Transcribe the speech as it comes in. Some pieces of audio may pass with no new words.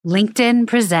LinkedIn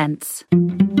presents.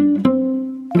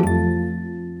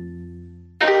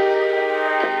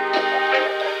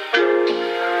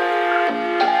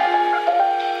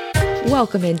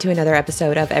 Welcome into another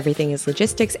episode of Everything is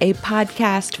Logistics, a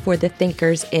podcast for the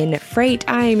thinkers in freight.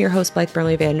 I am your host, Blythe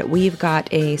Brumleve, and we've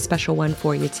got a special one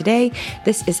for you today.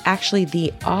 This is actually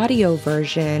the audio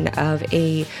version of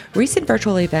a recent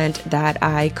virtual event that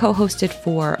I co-hosted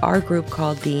for our group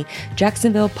called the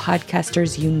Jacksonville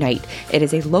Podcasters Unite. It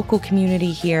is a local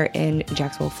community here in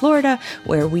Jacksonville, Florida,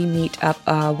 where we meet up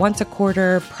once a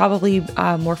quarter, probably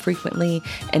more frequently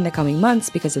in the coming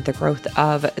months because of the growth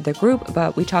of the group.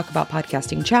 But we talk about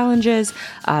podcasting challenges,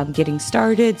 getting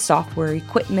started, software,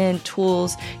 equipment,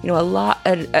 tools,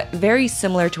 very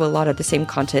similar to a lot of the same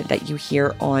content that you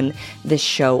hear on this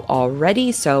show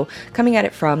already. So coming at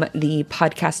it from the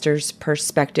podcaster's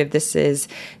perspective, this is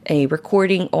a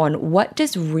recording on what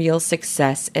does real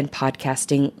success in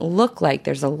podcasting look like.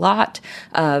 There's a lot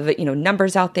of,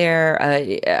 numbers out there,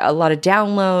 a lot of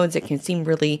downloads. It can seem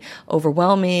really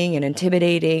overwhelming and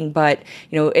intimidating, but,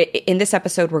 in this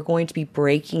episode, we're going to be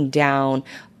breaking down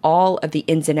all of the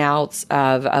ins and outs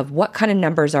of what kind of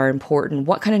numbers are important,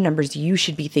 what kind of numbers you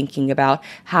should be thinking about,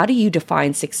 how do you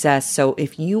define success. So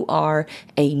if you are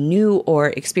a new or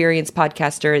experienced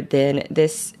podcaster, then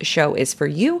this show is for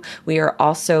you. We are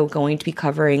also going to be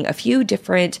covering a few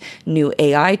different new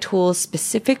AI tools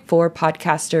specific for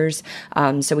podcasters.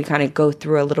 So we kind of go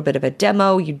through a little bit of a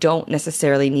demo. You don't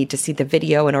necessarily need to see the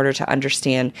video in order to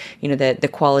understand, the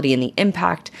quality and the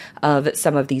impact of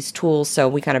some of these tools. So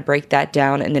we kind of break that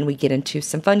down, and then we get into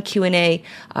some fun Q&A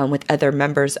with other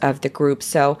members of the group.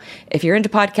 So if you're into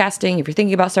podcasting, if you're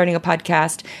thinking about starting a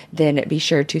podcast, then be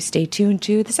sure to stay tuned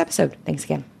to this episode. Thanks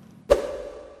again.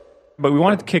 But we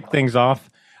wanted to kick things off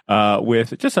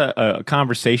with just a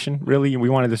conversation, really. We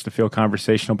wanted this to feel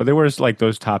conversational, but there was like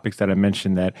those topics that I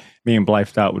mentioned that me and Blythe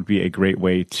thought would be a great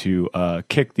way to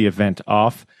kick the event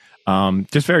off.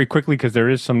 Just very quickly, because there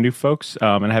is some new folks,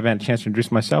 and I haven't had a chance to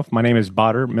introduce myself. My name is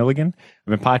Badr Milligan.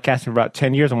 I've been podcasting for about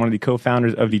 10 years. I'm one of the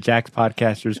co-founders of the Jax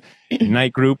Podcasters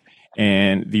Unite group,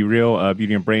 and the real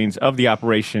beauty and brains of the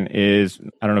operation is,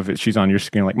 I don't know if she's on your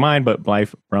screen like mine, but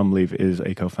Blythe Brumleve is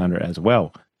a co-founder as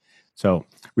well. So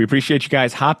we appreciate you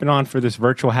guys hopping on for this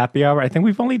virtual happy hour. I think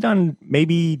we've only done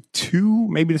maybe two,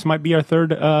 maybe this might be our third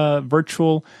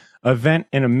virtual event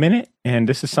in a minute, and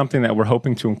this is something that we're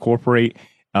hoping to incorporate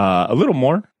a little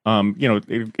more.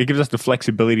 It gives us the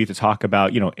flexibility to talk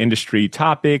about, industry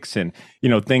topics and,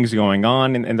 things going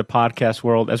on in the podcast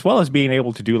world, as well as being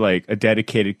able to do like a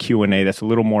dedicated Q&A that's a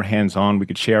little more hands-on. We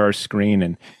could share our screen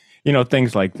and,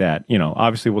 things like that.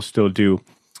 Obviously we'll still do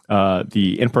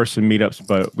the in-person meetups,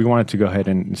 but we wanted to go ahead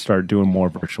and start doing more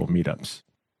virtual meetups.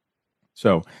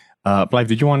 So, Blythe,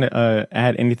 did you want to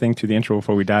add anything to the intro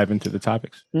before we dive into the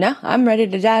topics? No, I'm ready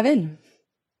to dive in.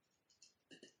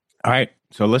 All right.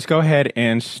 So let's go ahead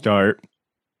and start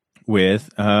with,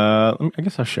 I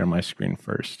guess I'll share my screen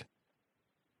first.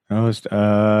 It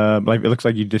looks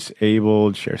like you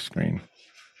disabled share screen.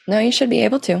 No, you should be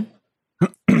able to.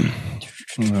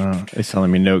 It's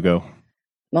telling me no go.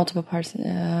 Multiple parts.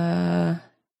 Try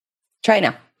it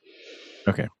now.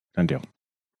 Okay, done deal.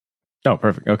 Oh,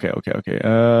 perfect. Okay.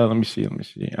 Let me see.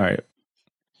 All right.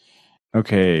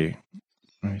 Okay.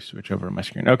 Let me switch over to my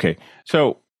screen. Okay.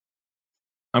 So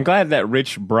I'm glad that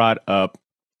Rich brought up,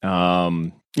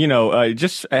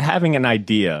 just having an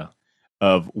idea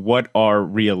of what are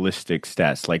realistic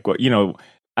stats. Like what,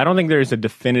 I don't think there is a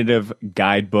definitive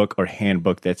guidebook or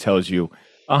handbook that tells you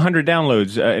 100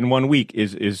 downloads in 1 week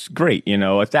is great.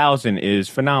 1,000 is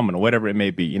phenomenal, whatever it may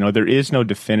be. There is no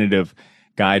definitive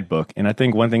guidebook. And I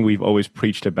think one thing we've always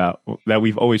preached with the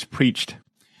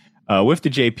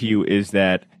JPU is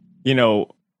that,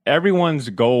 everyone's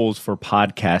goals for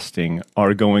podcasting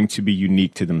are going to be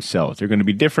unique to themselves. They're going to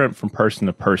be different from person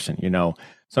to person.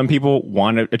 Some people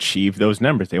want to achieve those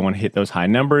numbers. They want to hit those high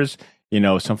numbers.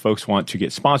 Some folks want to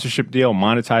get sponsorship deal,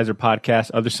 monetize their podcast.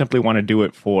 Others simply want to do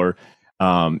it for,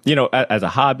 as a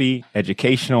hobby,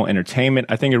 educational, entertainment.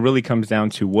 I think it really comes down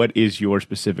to what is your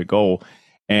specific goal.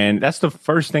 And that's the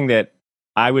first thing that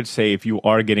I would say if you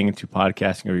are getting into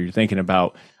podcasting or you're thinking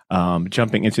about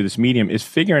jumping into this medium is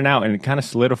figuring out and kind of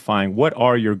solidifying what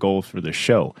are your goals for the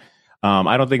show.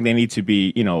 I don't think they need to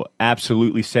be,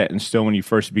 absolutely set in stone when you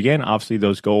first begin. Obviously,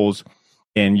 those goals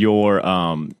and your,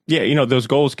 those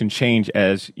goals can change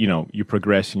as, you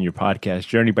progress in your podcast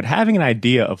journey. But having an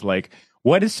idea of like,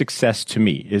 what is success to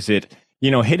me? Is it,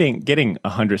 getting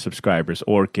 100 subscribers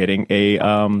or getting a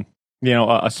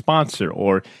sponsor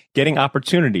or getting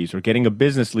opportunities or getting a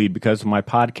business lead because of my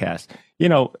podcast?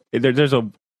 There's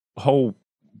a whole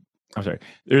I'm sorry.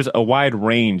 There's a wide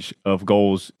range of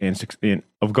goals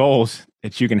of goals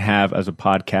that you can have as a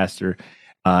podcaster,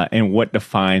 and what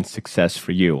defines success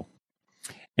for you.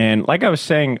 And like I was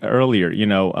saying earlier,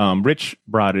 Rich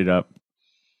brought it up,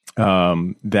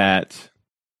 that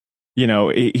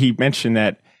he mentioned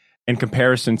that in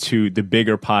comparison to the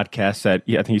bigger podcasts that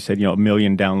I think he said 1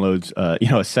 million downloads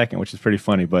a second, which is pretty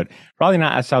funny, but probably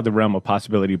not outside the realm of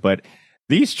possibility. But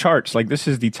these charts, like this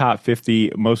is the top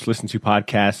 50 most listened to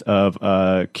podcasts of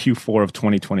Q4 of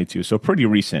 2022. So pretty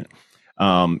recent.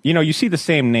 You see the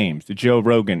same names: the Joe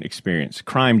Rogan Experience,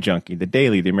 Crime Junkie, The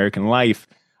Daily, The American Life,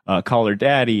 Call Her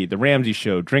Daddy, The Ramsey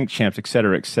Show, Drink Champs, et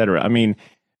cetera, et cetera. I mean,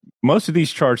 most of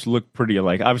these charts look pretty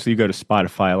alike. Obviously, you go to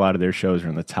Spotify, a lot of their shows are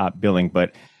in the top billing,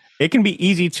 but it can be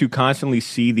easy to constantly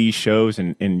see these shows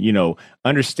and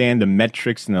understand the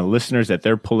metrics and the listeners that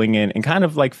they're pulling in and kind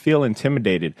of like feel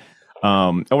intimidated.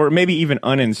 Or maybe even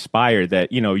uninspired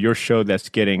that, your show that's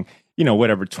getting,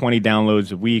 20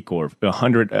 downloads a week or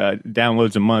 100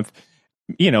 downloads a month,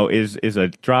 is a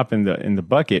drop in the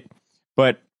bucket.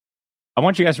 But I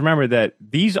want you guys to remember that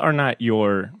these aren't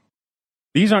your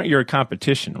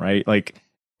competition, right? Like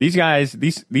these guys,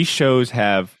 these shows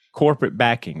have corporate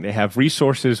backing. They have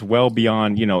resources well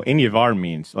beyond, any of our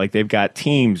means. Like they've got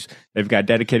teams, they've got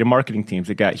dedicated marketing teams,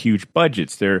 they've got huge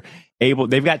budgets. They've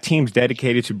got teams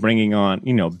dedicated to bringing on,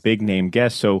 big name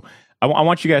guests. So I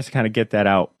want you guys to kind of get that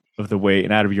out of the way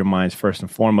and out of your minds first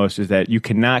and foremost, is that you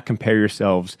cannot compare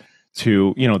yourselves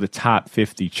to, the top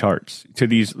 50 charts, to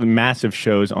these massive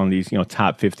shows on these,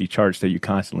 top 50 charts that you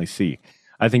constantly see.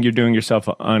 I think you're doing yourself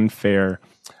an unfair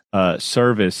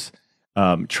service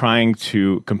trying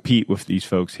to compete with these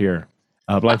folks here.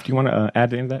 Blythe, do you want to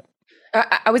add into that?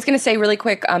 I was going to say really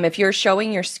quick, if you're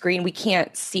showing your screen, we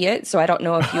can't see it. So I don't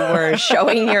know if you were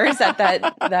showing yours at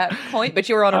that point, but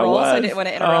you were on a roll, so I didn't want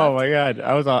to interrupt. Oh my God.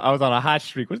 I was on a hot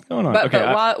streak. What's going on?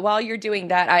 But while you're doing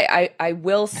that, I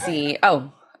will see.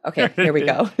 Oh, okay. Here we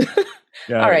go.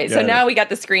 All right. So now we got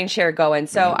the screen share going.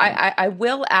 So I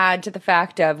will add to the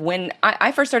fact of when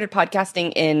I first started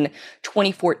podcasting in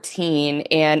 2014.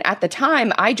 And at the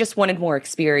time, I just wanted more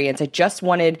experience. I just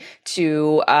wanted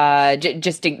to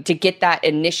to get that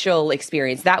initial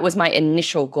experience. That was my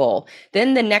initial goal.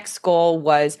 Then the next goal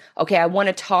was, okay, I want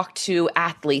to talk to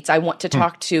athletes. I want to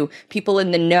talk to people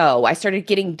in the know. I started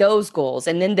getting those goals.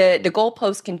 And then the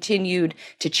goalposts continued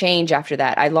to change after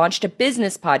that. I launched a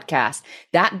business podcast.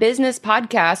 That business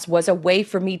podcast was a way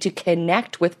for me to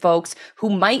connect with folks who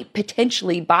might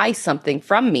potentially buy something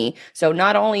from me. So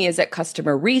not only is it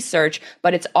customer research,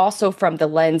 but it's also from the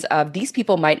lens of these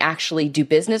people might actually do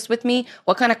business with me.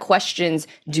 What kind of questions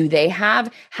do they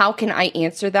have? How can I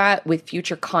answer that with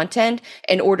future content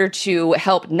in order to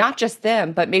help not just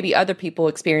them, but maybe other people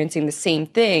experiencing the same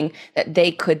thing that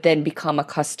they could then become a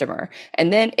customer?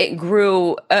 And then it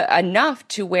grew enough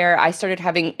to where I started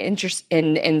having interest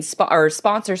or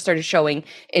sponsors started showing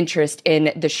interest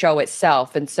in the show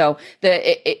itself. And so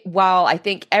while I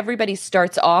think everybody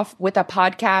starts off with a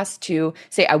podcast to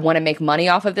say, I want to make money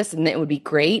off of this, and it would be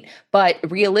great. But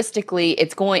realistically,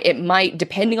 it might,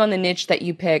 depending on the niche that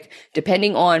you pick,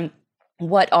 depending on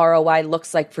what ROI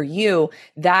looks like for you,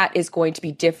 that is going to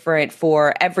be different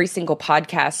for every single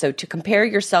podcast. So to compare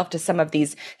yourself to some of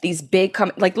these big,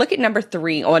 like look at number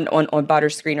 3 on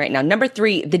Botter's screen right now. Number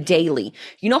 3, The Daily.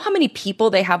 You know how many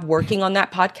people they have working on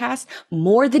that podcast?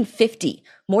 More than 50.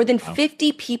 More than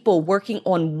 50 people working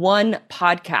on one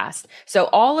podcast. So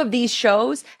all of these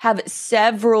shows have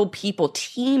several people,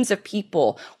 teams of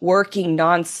people working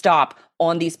nonstop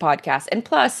on these podcasts. And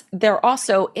plus, they're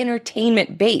also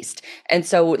entertainment based. And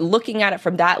so looking at it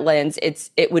from that lens,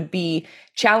 it would be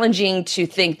challenging to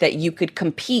think that you could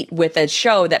compete with a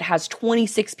show that has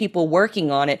 26 people working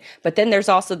on it. But then there's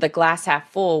also the glass half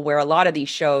full, where a lot of these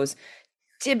shows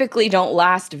typically don't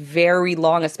last very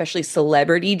long, especially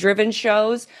celebrity-driven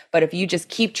shows. But if you just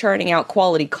keep churning out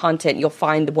quality content, you'll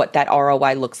find what that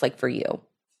ROI looks like for you.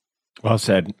 Well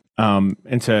said.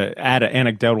 And to add an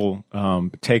anecdotal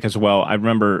take as well, I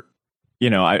remember,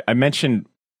 I mentioned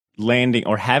landing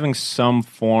or having some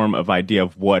form of idea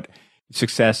of what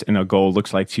success in a goal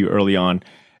looks like to you early on.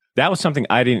 That was something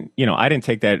I didn't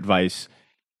take that advice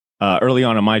early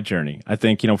on in my journey. I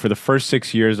think, for the first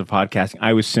 6 years of podcasting,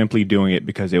 I was simply doing it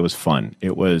because it was fun.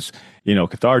 It was,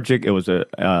 cathartic. It was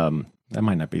that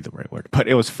might not be the right word, but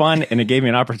it was fun, and it gave me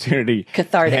an opportunity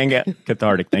cathartic. To hang out.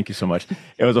 Cathartic. Thank you so much.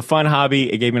 It was a fun hobby.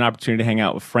 It gave me an opportunity to hang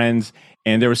out with friends,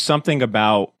 and there was something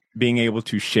about being able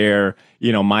to share,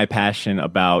 my passion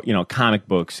about, comic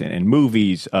books and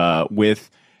movies with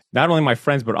not only my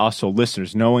friends but also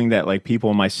listeners, knowing that like people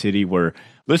in my city were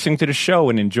listening to the show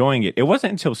and enjoying it. It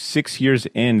wasn't until 6 years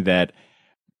in that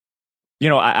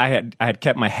I had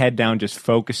kept my head down, just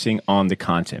focusing on the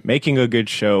content, making a good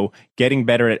show, getting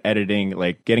better at editing,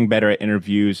 like getting better at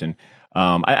interviews. And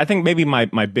I think maybe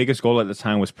my biggest goal at the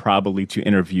time was probably to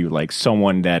interview like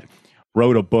someone that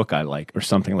wrote a book I like or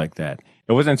something like that.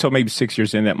 It wasn't until maybe 6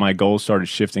 years in that my goals started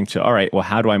shifting to, all right, well,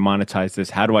 how do I monetize this?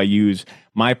 How do I use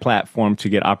my platform to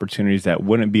get opportunities that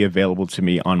wouldn't be available to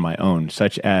me on my own,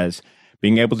 such as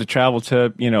being able to travel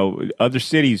to, other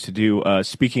cities to do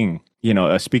speaking,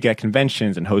 speak at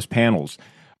conventions and host panels.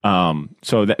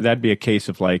 So that'd be a case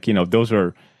of like, those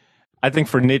are, I think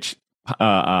for niche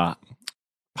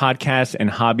podcasts and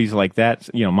hobbies like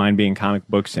that, mine being comic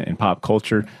books and pop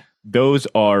culture, those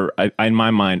are, in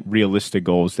my mind, realistic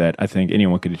goals that I think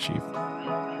anyone could achieve.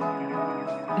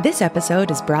 This episode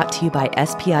is brought to you by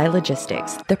SPI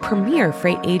Logistics, the premier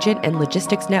freight agent and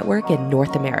logistics network in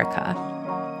North America.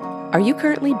 Are you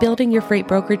currently building your freight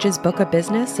brokerage's book of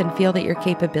business and feel that your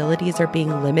capabilities are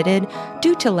being limited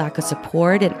due to lack of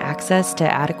support and access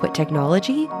to adequate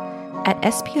technology? At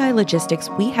SPI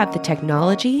Logistics, we have the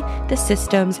technology, the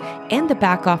systems, and the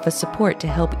back office support to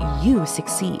help you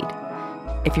succeed.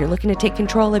 If you're looking to take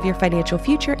control of your financial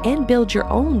future and build your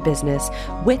own business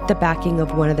with the backing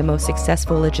of one of the most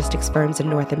successful logistics firms in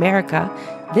North America,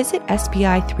 visit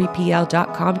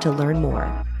SPI3PL.com to learn more.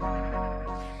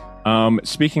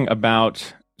 Speaking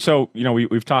about, so,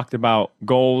 we've talked about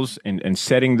goals and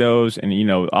setting those, and,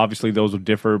 obviously those will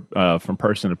differ from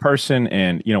person to person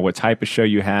and, what type of show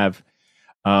you have.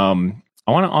 I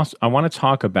want to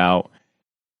talk about,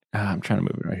 I'm trying to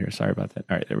move it right here. Sorry about that.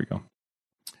 All right, there we go.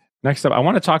 Next up, I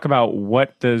want to talk about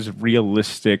what does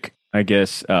realistic,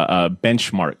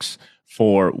 benchmarks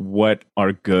for what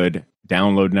are good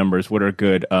download numbers, what are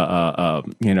good,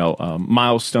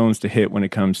 milestones to hit when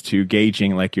it comes to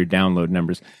gauging like your download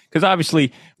numbers. Because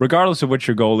obviously, regardless of what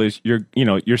your goal is, your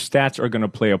stats are going to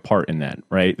play a part in that,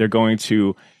 right? They're going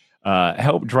to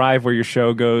help drive where your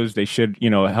show goes. They should,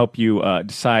 help you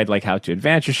decide like how to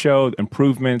advance your show,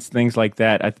 improvements, things like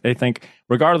that. I think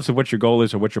regardless of what your goal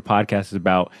is or what your podcast is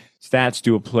about, stats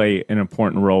do play an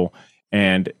important role.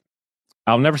 And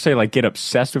I'll never say like get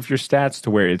obsessed with your stats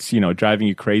to where it's, driving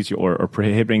you crazy or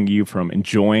prohibiting you from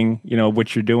enjoying,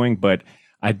 what you're doing. But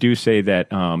I do say that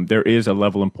there is a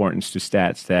level of importance to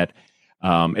stats that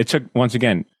it took, once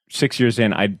again, 6 years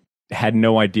in, I had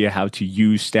no idea how to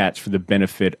use stats for the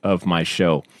benefit of my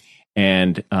show.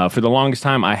 And for the longest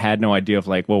time, I had no idea of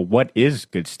like, well, what is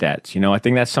good stats? I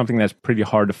think that's something that's pretty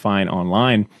hard to find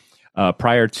online.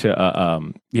 Prior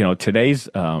to, today's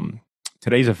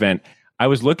event, I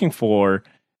was looking for,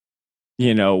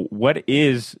 what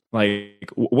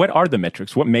are the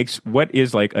metrics? What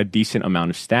is like a decent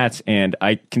amount of stats? And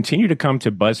I continue to come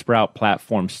to Buzzsprout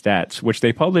platform stats, which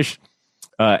they publish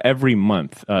every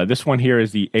month. This one here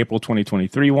is the April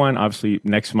 2023 one. Obviously,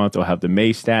 next month they'll have the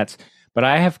May stats. But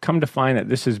I have come to find that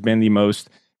this has been the most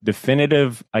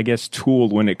definitive, tool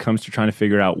when it comes to trying to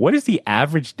figure out what is the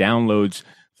average downloads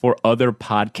for other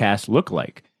podcasts look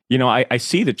like. I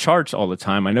see the charts all the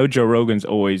time. I know Joe Rogan's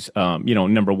always,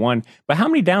 number one. But how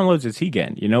many downloads is he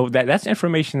getting? That's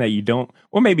information that you don't,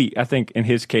 or maybe I think in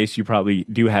his case, you probably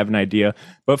do have an idea.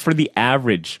 But for the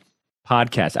average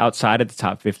podcast outside of the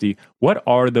top 50, what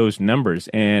are those numbers?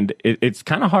 And it's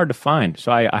kind of hard to find.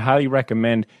 So I highly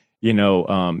recommend,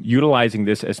 utilizing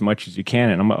this as much as you can.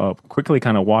 And I'm going to quickly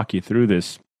kind of walk you through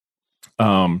this.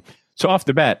 So off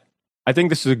the bat, I think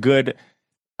this is a good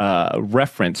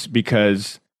reference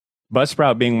because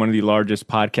Buzzsprout being one of the largest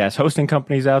podcast hosting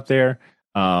companies out there,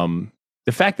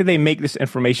 the fact that they make this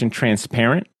information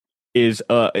transparent is,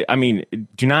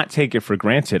 do not take it for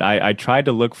granted. I tried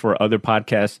to look for other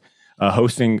podcast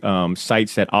hosting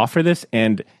sites that offer this,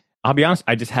 and I'll be honest,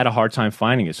 I just had a hard time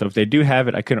finding it. So if they do have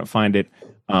it, I couldn't find it.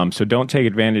 So don't take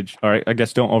advantage, or I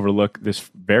guess don't overlook this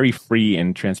very free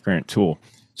and transparent tool.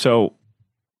 So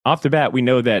off the bat, we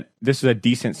know that this is a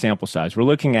decent sample size. We're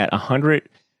looking at 100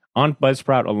 on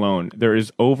Buzzsprout alone. There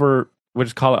is over, we'll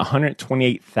just call it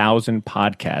 128,000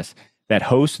 podcasts that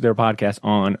host their podcast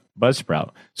on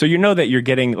Buzzsprout. So you know that you're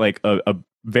getting like a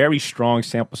very strong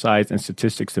sample size and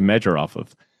statistics to measure off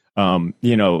of.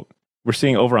 We're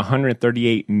seeing over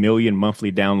 138 million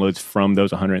monthly downloads from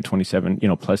those 127,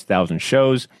 plus thousand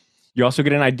shows. You also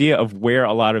get an idea of where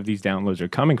a lot of these downloads are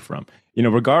coming from.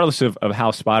 Regardless of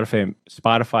how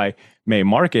Spotify may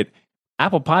market,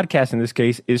 Apple Podcasts in this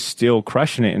case is still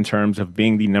crushing it in terms of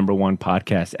being the number one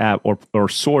podcast app or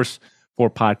source for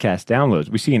podcast downloads.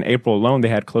 We see in April alone, they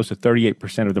had close to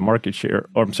 38% of the market share,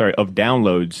 of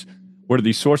downloads, were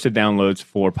the source of downloads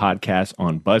for podcasts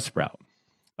on Buzzsprout.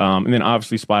 And then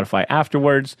obviously Spotify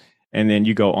afterwards, and then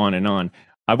you go on and on.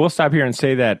 I will stop here and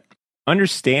say that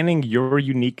understanding your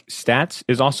unique stats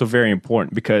is also very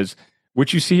important, because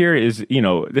what you see here is,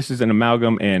 this is an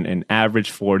amalgam and an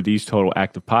average for these total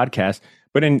active podcasts.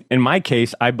 But in my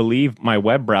case, I believe my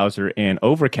web browser and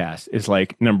Overcast is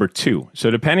like number 2. So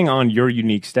depending on your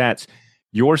unique stats,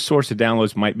 your source of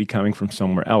downloads might be coming from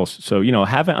somewhere else. So,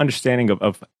 have an understanding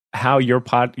of how your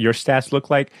stats look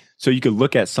like, so you could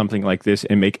look at something like this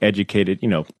and make educated,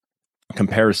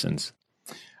 comparisons.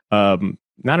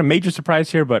 Not a major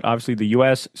surprise here, but obviously the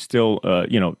U.S. still,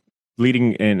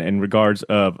 leading in regards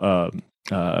of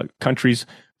countries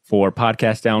for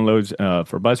podcast downloads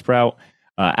for Buzzsprout.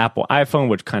 Apple iPhone,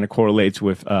 which kind of correlates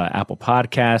with Apple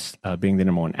Podcasts being the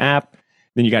number 1 app.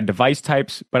 Then you got device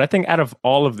types. But I think out of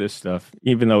all of this stuff,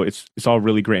 even though it's all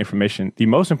really great information, the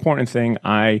most important thing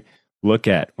I look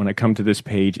at when I come to this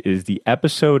page is the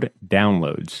episode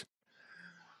downloads.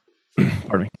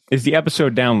 Pardon me. Is the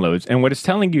episode downloads. And what it's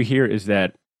telling you here is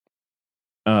that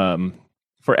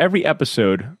for every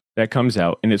episode that comes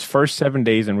out in its first 7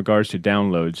 days in regards to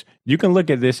downloads, you can look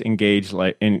at this, engage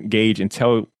and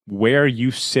tell where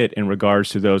you sit in regards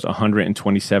to those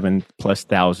 127 plus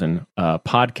thousand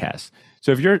podcasts.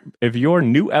 So if your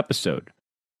new episode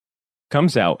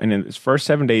comes out and in its first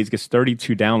 7 days gets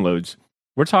 32 downloads,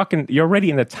 we're talking, you're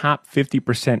already in the top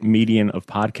 50% median of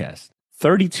podcasts.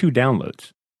 32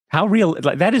 downloads. How real?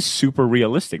 Like, that is super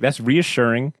realistic. That's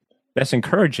reassuring. That's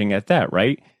encouraging at that,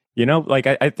 right?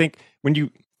 I think when you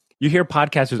hear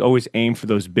podcasters always aim for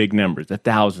those big numbers, the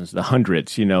thousands, the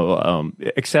hundreds,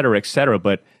 et cetera, et cetera.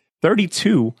 But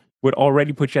 32 would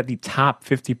already put you at the top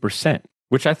 50%,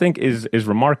 which I think is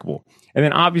remarkable. And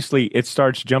then obviously it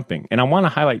starts jumping. And I want to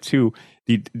highlight too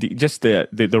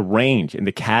the range and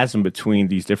the chasm between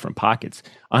these different pockets.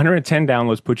 110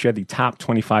 downloads puts you at the top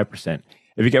 25%.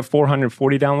 If you get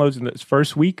 440 downloads in this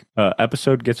first week,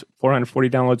 episode gets 440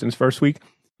 downloads in its first week,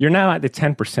 you're now at the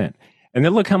 10%. And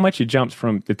then look how much it jumps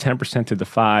from the 10% to the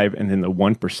 5% and then the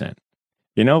 1%.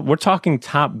 We're talking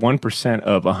top 1%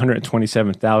 of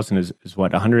 127,000 is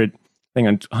what,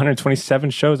 127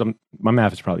 shows? My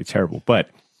math is probably terrible, but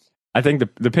I think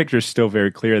the picture is still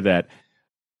very clear that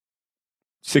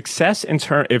success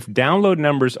if download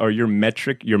numbers are your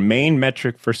metric, your main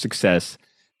metric for success,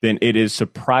 then it is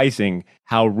surprising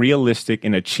how realistic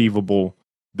and achievable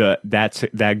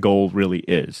that goal really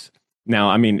is. Now,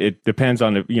 I mean, it depends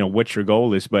on what your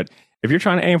goal is, but if you're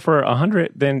trying to aim for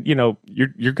 100, then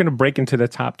you're going to break into the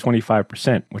top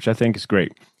 25%, which I think is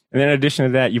great. And then in addition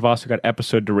to that, you've also got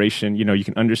episode duration. You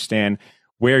can understand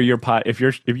where your if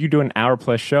you do an hour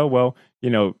plus show, well,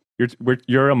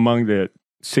 you're among the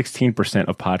 16%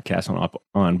 of podcasts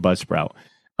on Buzzsprout.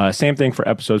 Same thing for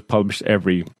episodes published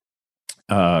every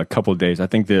couple of days. I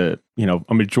think a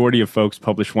majority of folks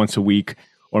publish once a week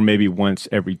or maybe once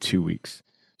every 2 weeks.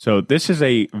 So this is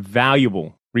a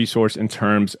valuable resource in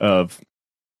terms of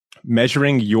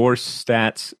measuring your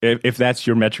stats, if that's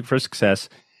your metric for success,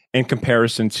 in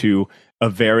comparison to a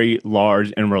very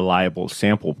large and reliable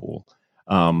sample pool.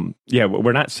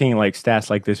 We're not seeing like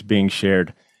stats like this being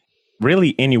shared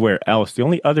really anywhere else. The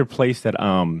only other place that,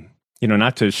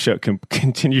 not to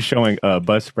continue showing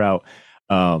Buzzsprout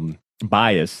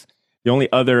bias, the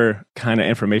only other kind of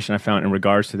information I found in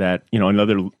regards to that,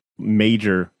 another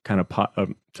major kind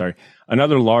of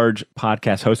another large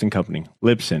podcast hosting company,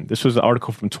 Libsyn. This was an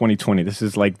article from 2020. This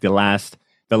is like the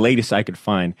latest I could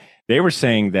find. They were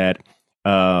saying that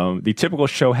the typical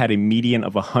show had a median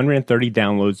of 130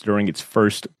 downloads during its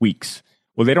first weeks.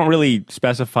 Well, they don't really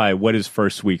specify what is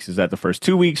first weeks. Is that the first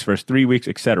 2 weeks, first 3 weeks,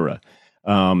 etc.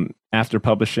 After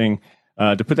publishing,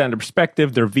 to put that into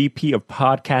perspective, their VP of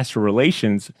Podcaster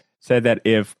Relations said that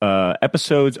if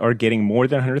episodes are getting more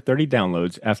than 130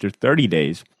 downloads after 30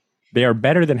 days, they are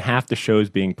better than half the shows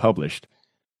being published,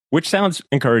 which sounds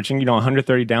encouraging.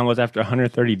 130 downloads after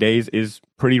 130 days is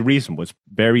pretty reasonable. It's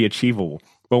very achievable.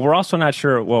 But we're also not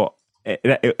sure, well,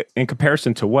 in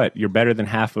comparison to what? You're better than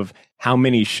half of how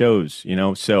many shows,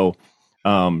 So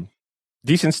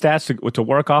decent stats to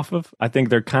work off of. I think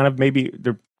they're kind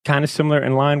of similar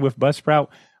in line with Buzzsprout.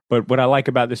 But what I like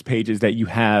about this page is that you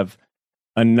have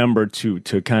a number to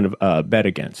kind of bet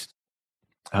against.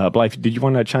 Blythe, did you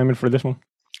want to chime in for this one?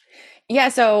 Yeah,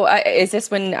 so is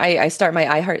this when I start my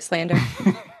iHeart slander?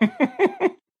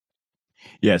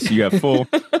 Yes, you have full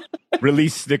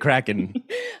release the Kraken.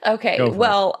 Okay,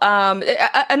 well,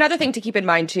 another thing to keep in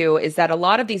mind too is that a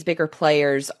lot of these bigger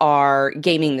players are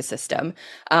gaming the system.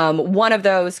 One of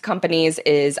those companies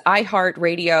is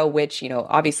iHeartRadio, which,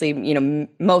 obviously,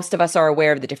 most of us are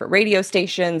aware of the different radio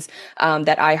stations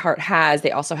that iHeart has.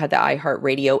 They also had the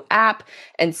iHeartRadio app.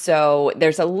 And so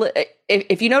there's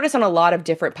if you notice on a lot of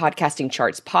different podcasting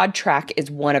charts, PodTrack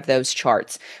is one of those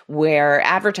charts where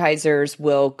advertisers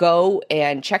will go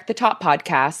and check the top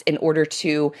podcasts in order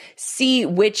to see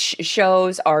which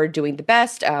shows are doing the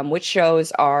best, which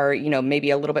shows are, maybe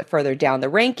a little bit further down the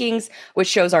rankings, which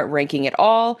shows aren't ranking at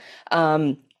all.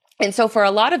 And so for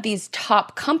a lot of these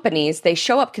top companies, they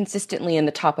show up consistently in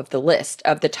the top of the list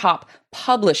of the top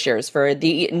publishers for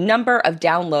the number of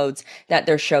downloads that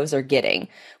their shows are getting.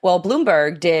 Well,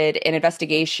 Bloomberg did an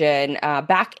investigation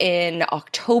back in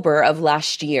October of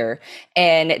last year,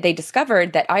 and they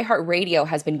discovered that iHeartRadio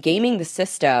has been gaming the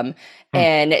system.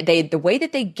 And the way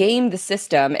that they game the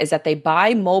system is that they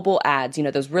buy mobile ads,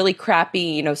 those really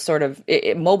crappy, sort of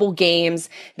mobile games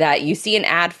that you see an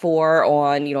ad for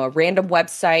on, a random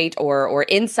website or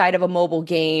inside of a mobile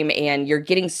game, and you're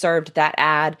getting served that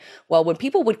ad. Well, when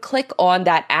people would click on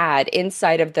that ad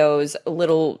inside of those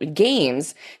little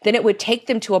games, then it would take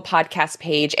them to a podcast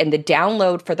page, and the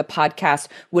download for the podcast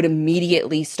would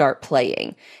immediately start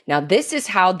playing. Now, this is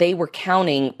how they were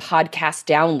counting podcast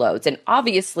downloads. And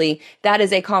obviously, that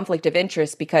is a conflict of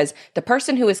interest because the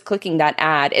person who is clicking that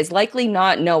ad is likely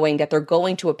not knowing that they're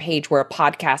going to a page where a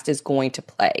podcast is going to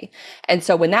play. And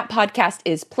so when that podcast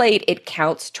is played, it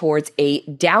counts towards a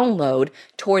download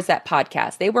towards that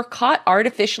podcast. They were caught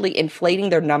artificially inflating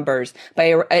their numbers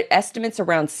by estimates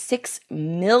around 6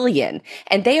 million.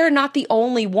 And they are not the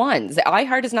only ones.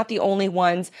 iHeart is not the only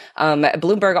ones.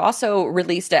 Bloomberg also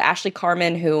released Ashley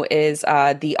Carman, who is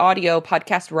the audio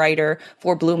podcast writer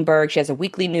for Bloomberg. She has a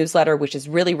weekly newsletter, which is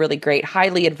really, really great.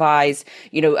 Highly advise,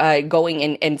 going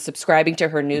and subscribing to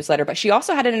her newsletter. But she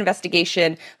also had an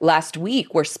investigation last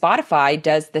week where Spotify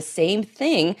does the same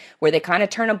thing, where they kind of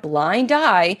turn a blind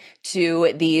eye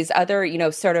to these other,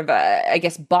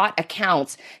 bot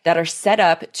accounts that are set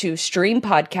up to stream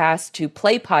podcasts, to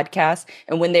play podcasts.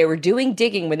 And when they were doing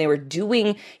digging, when they were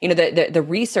doing, the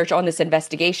research on this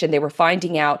investigation, they were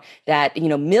finding out that,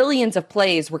 millions of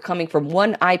plays were coming from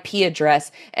one IP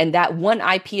address, and that one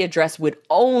IP address would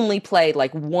only play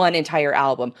like one entire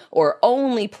album or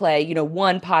only play,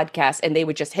 one podcast, and they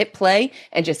would just hit play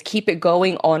and just keep it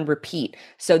going on repeat.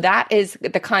 So that is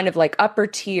the kind of like upper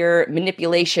tier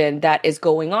manipulation that is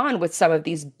going on with some of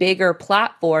these bigger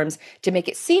platforms to make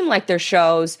it seem like their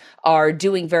shows are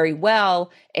doing very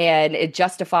well, and it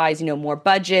justifies, more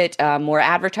budget, more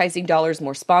advertising dollars,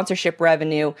 more sponsorship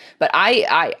revenue. But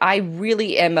I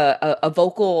really am a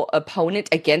vocal opponent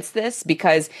against this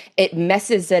because it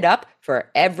messes it up for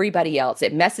everybody else.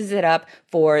 It messes it up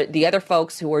for the other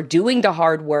folks who are doing the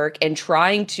hard work and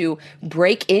trying to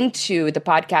break into the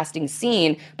podcasting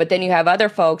scene. But then you have other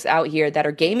folks out here that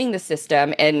are gaming the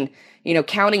system and,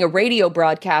 counting a radio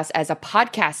broadcast as a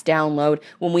podcast download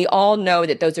when we all know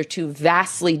that those are two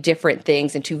vastly different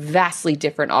things and two vastly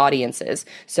different audiences.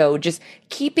 So just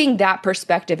keeping that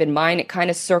perspective in mind, it kind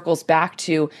of circles back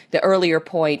to the earlier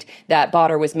point that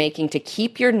Botter was making, to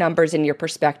keep your numbers and your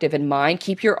perspective in mind,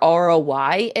 keep your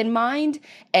ROI in mind,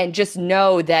 and just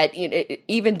know that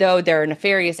even though there are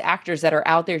nefarious actors that are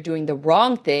out there doing the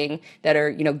wrong thing, that are,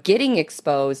 getting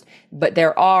exposed, but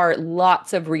there are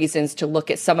lots of reasons to look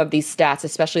at some of these stats,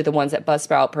 especially the ones that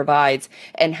Buzzsprout provides,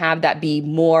 and have that be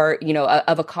more,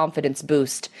 of a confidence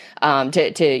boost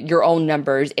to your own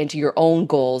numbers and to your own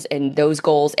goals. And those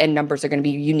goals and numbers are going to be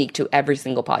unique to every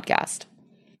single podcast.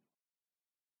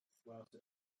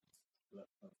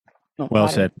 Well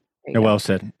said. Well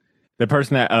said. The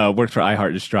person that works for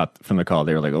iHeart just dropped from the call.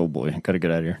 They were like, "Oh boy, got to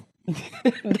get out of here."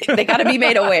 They got to be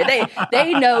made aware.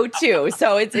 They know too.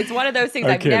 So it's one of those things.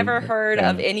 I've never heard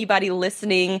of anybody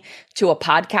listening to a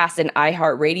podcast in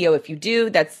iHeartRadio. If you do,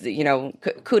 that's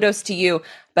kudos to you.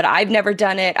 But I've never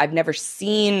done it. I've never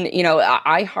seen,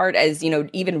 iHeart as,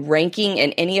 even ranking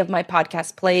in any of my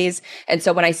podcast plays. And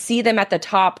so when I see them at the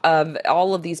top of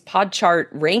all of these pod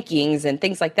chart rankings and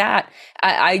things like that,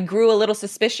 I grew a little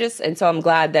suspicious. And so I'm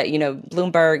glad that,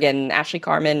 Bloomberg and Ashley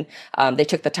Carman, they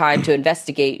took the time to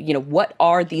investigate, what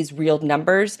are these real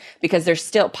numbers? Because there's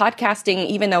still podcasting,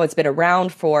 even though it's been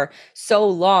around for so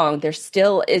long, there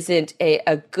still isn't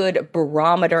a good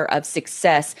barometer of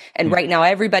success. And right now,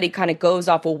 everybody kind of goes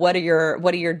off, well, what are your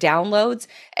downloads?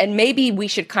 And maybe we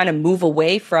should kind of move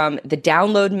away from the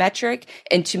download metric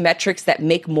into metrics that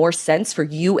make more sense for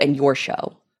you and your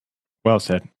show. Well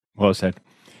said. Well said.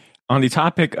 On the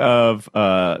topic of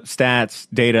stats,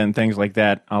 data, and things like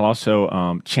that, I'll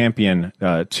also champion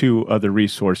two other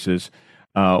resources.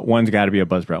 One's got to be a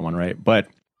Buzzsprout one, right? But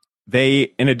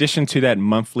they, in addition to that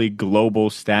monthly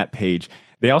global stat page,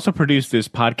 they also produce this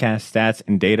podcast stats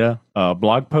and data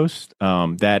blog post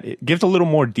that it gives a little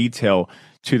more detail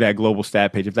to that global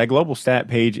stat page. If that global stat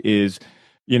page is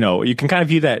you can kind of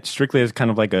view that strictly as kind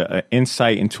of like a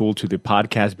insight and tool to the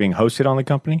podcast being hosted on the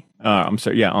company. I'm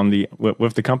sorry, yeah,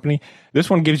 with the company. This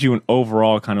one gives you an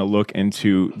overall kind of look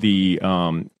into the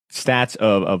stats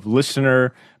of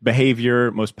listener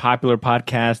behavior, most popular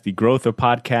podcasts, the growth of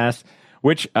podcasts,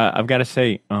 which I've got to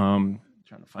say, trying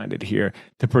to find it here,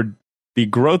 the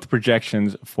growth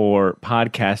projections for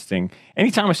podcasting.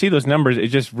 Anytime I see those numbers,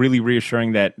 it's just really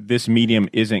reassuring that this medium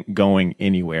isn't going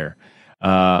anywhere.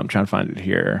 I'm trying to find it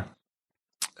here.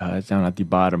 It's down at the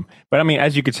bottom. But I mean,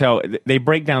 as you could tell, they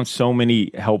break down so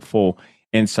many helpful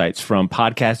insights from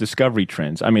podcast discovery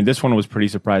trends. I mean, this one was pretty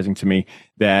surprising to me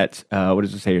that, what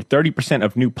does it say here? 30%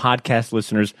 of new podcast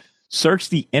listeners search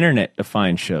the internet to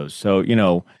find shows. So,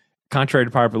 contrary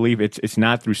to popular belief, it's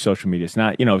not through social media. It's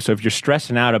not, so if you're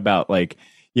stressing out about like,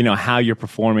 how you're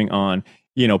performing on,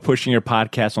 pushing your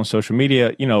podcast on social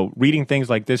media, reading things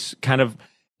like this kind of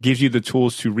gives you the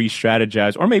tools to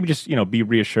re-strategize, or maybe just, be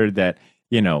reassured that,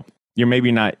 you're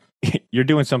maybe not, you're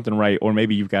doing something right, or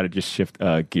maybe you've got to just shift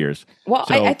gears. Well,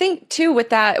 so, I think too, what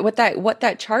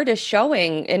that chart is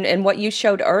showing, and what you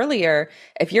showed earlier,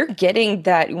 if you're getting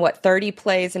that 30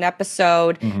 plays an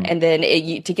episode, and then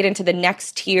to get into the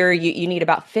next tier, you need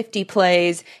about 50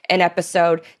 plays an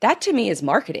episode. That to me is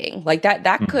marketing. Like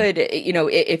that could,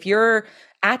 if you're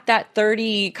at that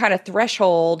 30 kind of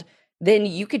threshold, then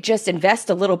you could just invest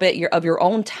a little bit of your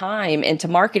own time into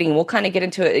marketing. We'll kind of get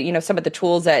into some of the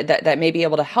tools that may be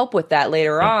able to help with that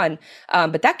later on.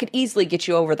 But that could easily get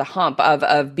you over the hump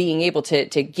of being able to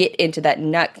get into that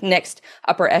next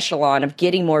upper echelon of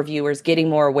getting more viewers, getting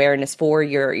more awareness for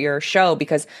your show,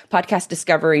 because podcast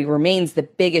discovery remains the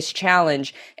biggest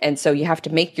challenge. And so you have to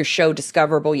make your show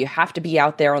discoverable. You have to be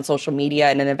out there on social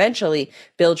media, and then eventually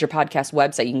build your podcast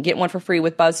website. You can get one for free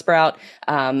with Buzzsprout.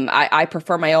 I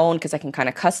prefer my own because I can kind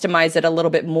of customize it a little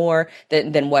bit more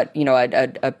than what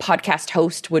a podcast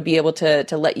host would be able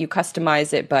to let you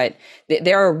customize it. But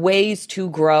there are ways to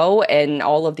grow, and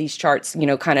all of these charts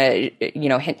kind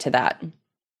of hint to that.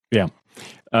 Yeah.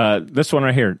 This one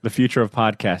right here, the future of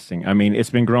podcasting. I mean, it's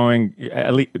been growing,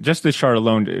 at least just this chart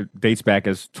alone dates back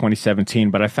as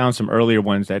 2017, but I found some earlier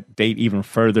ones that date even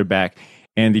further back,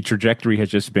 and the trajectory has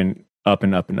just been up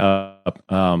and up and up.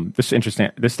 This is interesting.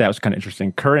 This stat was kind of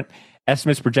interesting. Current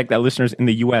estimates project that listeners in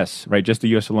the U.S., right, just the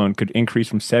U.S. alone, could increase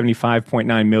from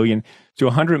 75.9 million to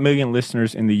 100 million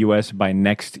listeners in the U.S. by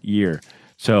next year.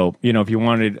 So, if you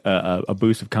wanted a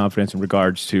boost of confidence in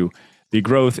regards to the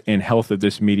growth and health of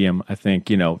this medium, I think,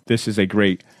 this is a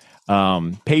great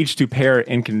page to pair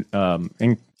in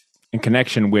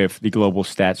connection with the global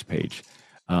stats page.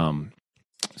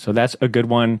 So that's a good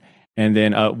one. And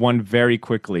then one very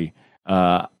quickly,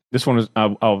 this one was,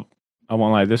 I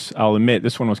won't lie, I'll admit,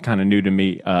 this one was kind of new to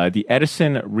me. The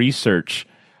Edison Research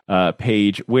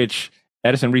page, which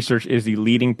Edison Research is the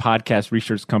leading podcast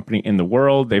research company in the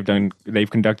world. They've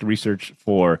conducted research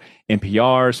for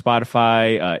NPR,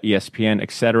 Spotify, ESPN,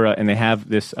 etc. And they have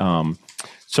this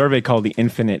survey called the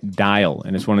Infinite Dial,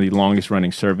 and it's one of the longest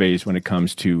running surveys when it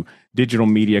comes to digital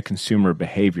media consumer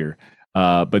behavior.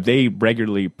 But they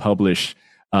regularly publish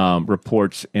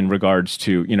reports in regards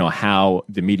to how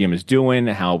the medium is doing,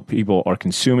 how people are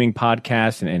consuming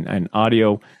podcasts and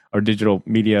audio or digital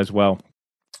media as well.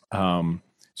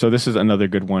 So this is another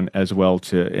good one as well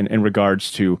in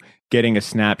regards to getting a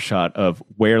snapshot of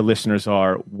where listeners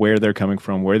are, where they're coming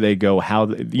from, where they go, how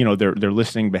their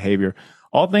listening behavior,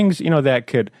 all things that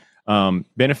could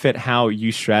benefit how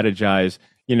you strategize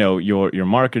your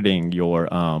marketing, your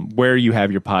where you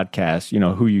have your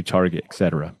podcast, who you target,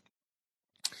 etc.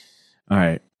 All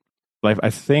right. I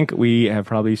think we have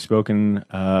probably spoken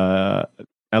at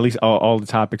least all the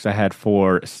topics I had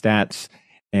for stats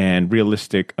and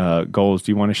realistic goals.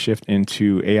 Do you want to shift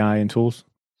into AI and tools?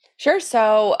 Sure.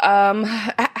 So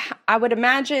I would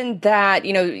imagine that,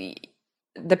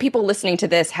 the people listening to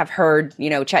this have heard,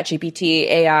 ChatGPT,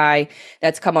 AI,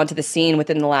 that's come onto the scene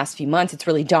within the last few months. It's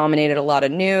really dominated a lot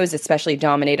of news, especially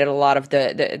dominated a lot of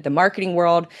the marketing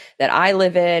world that I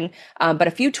live in. But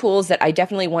a few tools that I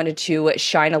definitely wanted to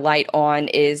shine a light on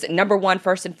is, number one,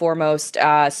 first and foremost,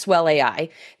 Swell AI.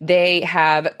 They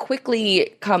have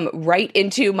quickly come right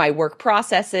into my work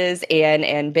processes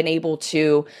and been able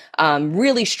to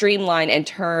really streamline and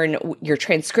turn your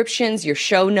transcriptions, your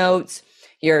show notes,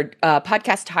 your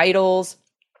podcast titles,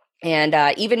 and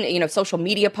even social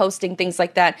media posting, things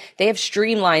like that. They have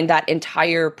streamlined that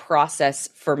entire process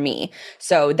for me.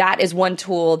 So that is one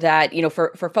tool that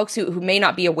for folks who may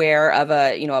not be aware of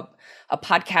a a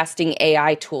podcasting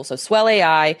AI tool. So Swell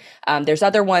AI, there's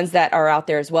other ones that are out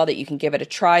there as well that you can give it a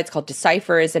try. It's called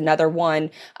Decipher is another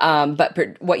one.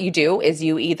 But what you do is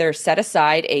you either set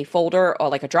aside a folder or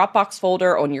like a Dropbox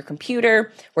folder on your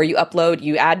computer where you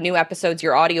add new episodes,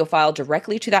 your audio file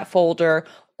directly to that folder.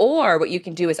 Or what you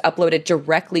can do is upload it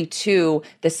directly to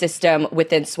the system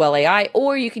within Swell AI,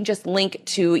 or you can just link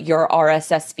to your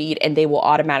RSS feed and they will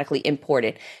automatically import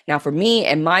it. Now, for me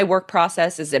and my work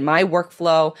processes and my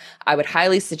workflow, I would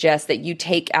highly suggest that you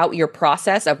take out your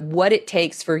process of what it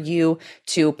takes for you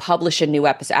to publish a new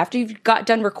episode. After you've got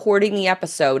done recording the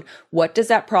episode, what does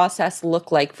that process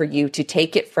look like for you to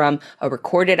take it from a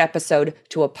recorded episode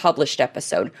to a published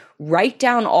episode? Write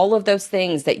down all of those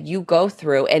things that you go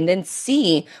through and then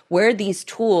see where these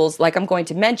tools, like I'm going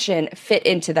to mention, fit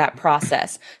into that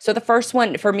process. So the first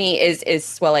one for me is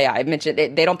Swell AI. I mentioned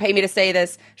they don't pay me to say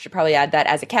this. Should probably add that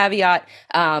as a caveat.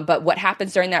 But what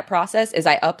happens during that process is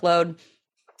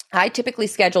I typically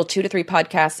schedule 2 to 3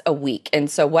 podcasts a week. And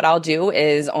so what I'll do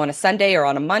is on a Sunday or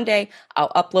on a Monday, I'll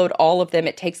upload all of them.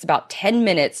 It takes about 10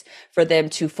 minutes for them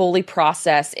to fully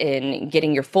process in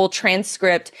getting your full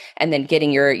transcript and then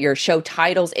getting your show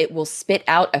titles. It will spit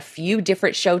out a few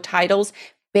different show titles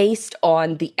based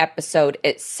on the episode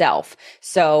itself.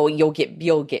 So you'll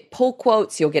get pull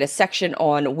quotes, you'll get a section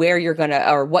on where you're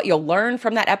or what you'll learn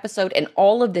from that episode, and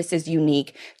all of this is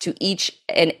unique to each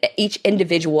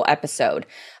individual episode.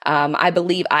 I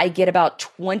believe I get about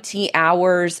 20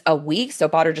 hours a week. So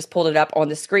Badr just pulled it up on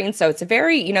the screen. So it's a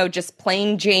very, just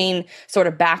plain Jane sort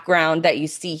of background that you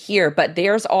see here, but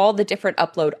there's all the different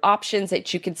upload options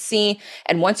that you can see.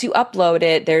 And once you upload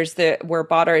it, there's where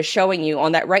Badr is showing you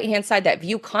on that right-hand side, that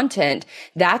view content,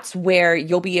 that's where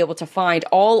you'll be able to find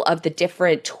all of the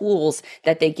different tools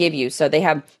that they give you. So they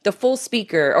have the full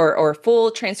speaker or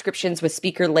full transcriptions with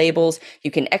speaker labels.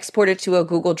 You can export it to a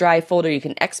Google Drive folder. You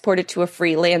can export it to a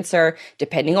Freelancer,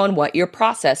 depending on what your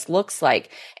process looks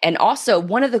like. And also,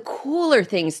 one of the cooler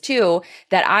things too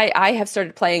that I have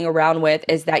started playing around with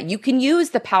is that you can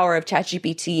use the power of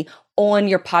ChatGPT on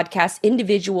your podcast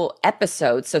individual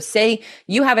episodes. So say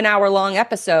you have an hour-long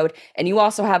episode and you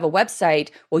also have a website.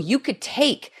 Well, you could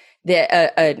take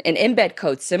an embed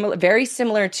code very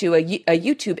similar to a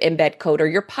YouTube embed code or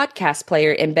your podcast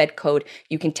player embed code.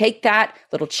 You can take that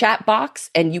little chat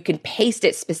box and you can paste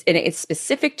it, and it's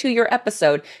specific to your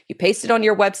episode. You paste it on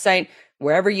your website,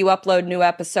 wherever you upload new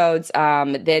episodes,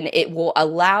 then it will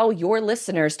allow your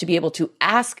listeners to be able to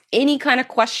ask any kind of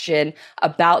question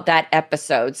about that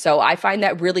episode. So I find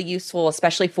that really useful,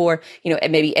 especially for,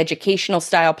 maybe educational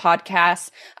style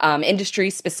podcasts, industry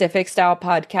specific style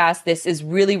podcasts. This is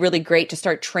really, really great to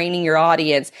start training your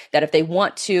audience that if they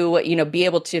want to, be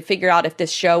able to figure out if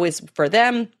this show is for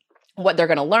them, what they're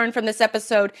going to learn from this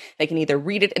episode. They can either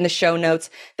read it in the show notes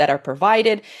that are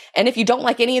provided. And if you don't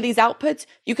like any of these outputs,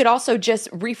 you could also just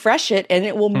refresh it and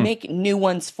it will make new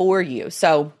ones for you.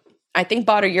 So I think,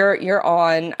 Badr, you're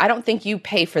on, I don't think you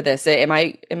pay for this. Am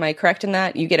I correct in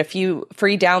that? You get a few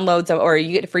free downloads or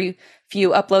you get a few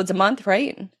uploads a month,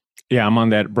 right? Yeah, I'm on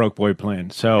that broke boy plan.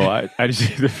 So I just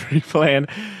do the free plan.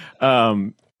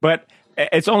 But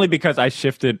it's only because I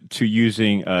shifted to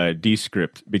using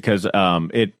Descript because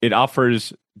it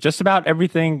offers just about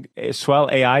everything Swell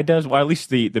AI does. Well, at least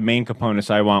the main components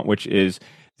I want, which is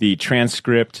the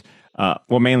transcript.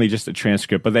 Mainly just the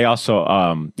transcript, but they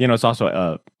also, it's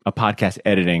also a podcast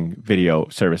editing video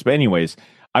service. But anyways,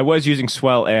 I was using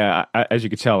Swell AI. As you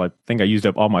could tell, I think I used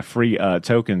up all my free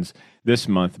tokens this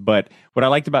month. But what I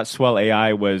liked about Swell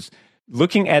AI was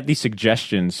looking at the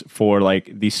suggestions for like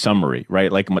the summary,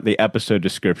 right? Like the episode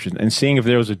description and seeing if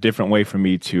there was a different way for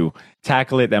me to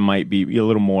tackle it that might be a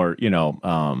little more,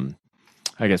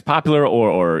 I guess popular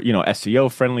or SEO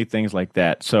friendly, things like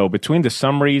that. So between the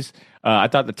summaries, I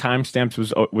thought the timestamps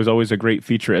was always a great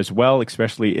feature as well,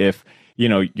 especially if,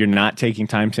 you're not taking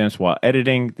timestamps while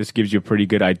editing. This gives you a pretty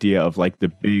good idea of like the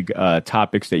big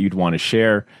topics that you'd want to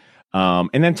share.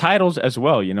 And then titles as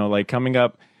well, like coming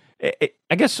up,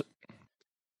 I guess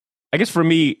for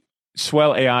me,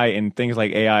 Swell AI and things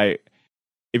like AI,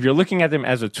 if you're looking at them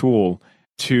as a tool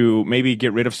to maybe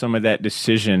get rid of some of that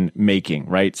decision making,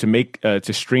 right?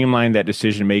 To streamline that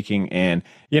decision making, and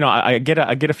I get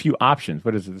a few options.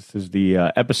 What is this? This is the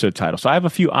episode title. So I have a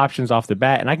few options off the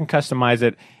bat, and I can customize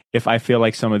it if I feel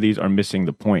like some of these are missing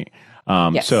the point.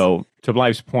 Yes. So to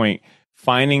Blythe's point,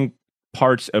 finding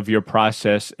parts of your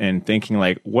process and thinking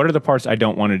like, what are the parts I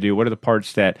don't want to do? What are the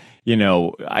parts that,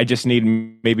 I just need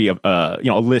maybe a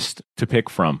list to pick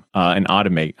from and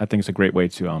automate. I think it's a great way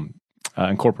to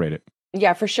incorporate it.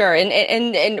 Yeah, for sure.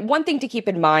 And one thing to keep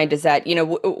in mind is that,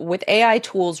 with AI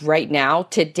tools right now,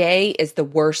 today is the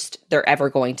worst they're ever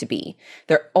going to be.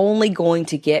 They're only going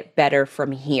to get better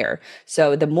from here.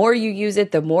 So the more you use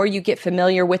it, the more you get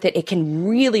familiar with it, it can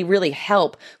really, really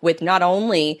help with not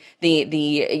only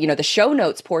the show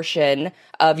notes portion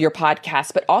of your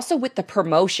podcast, but also with the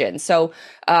promotion. So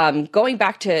going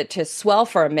back to Swell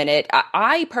for a minute,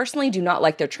 I personally do not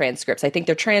like their transcripts. I think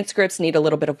their transcripts need a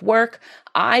little bit of work.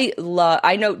 I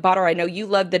know, Badr, I know you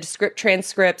love the Descript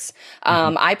transcripts.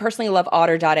 I personally love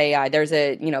Otter.ai.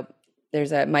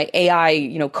 My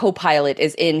AI, co-pilot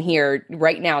is in here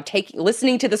right now,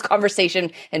 listening to this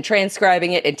conversation and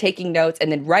transcribing it and taking notes.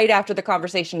 And then right after the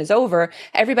conversation is over,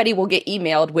 everybody will get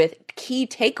emailed with key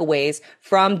takeaways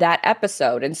from that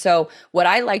episode. And so what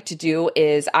I like to do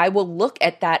is I will look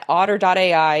at that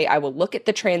Otter.ai, I will look at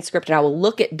the transcript, and I will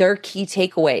look at their key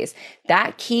takeaways.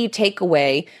 That key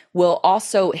takeaway will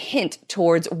also hint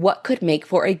towards what could make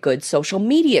for a good social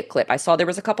media clip. I saw there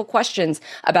was a couple questions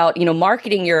about,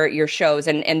 marketing your shows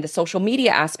and the social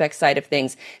media aspect side of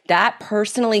things. That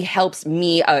personally helps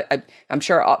me. I'm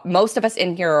sure most of us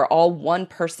in here are all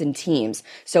one-person teams.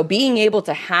 So being able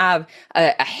to have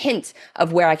a hint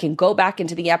of where I can go back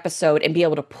into the episode and be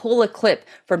able to pull a clip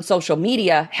from social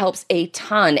media helps a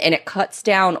ton, and it cuts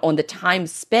down on the time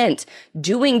spent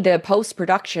doing the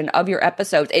post-production of your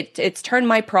episodes. It's turned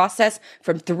my process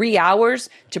from 3 hours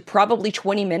to probably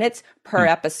 20 minutes per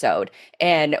episode.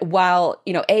 And while,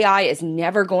 AI is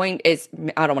I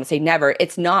don't want to say never,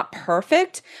 it's not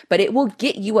perfect, but it will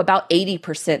get you about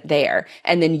 80% there.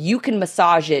 And then you can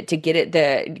massage it to get it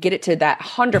to that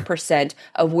 100%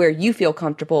 of where you feel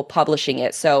comfortable publishing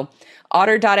it. So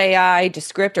Otter.ai,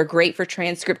 Descript are great for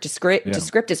transcript.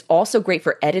 Descript is also great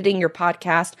for editing your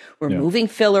podcast, removing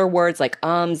filler words like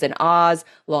ums and ahs,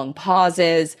 long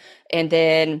pauses, and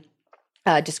then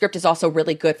Descript is also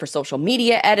really good for social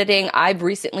media editing. I've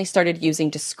recently started using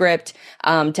Descript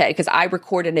because I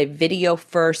record in a video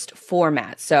first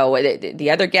format. So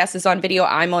the other guest is on video,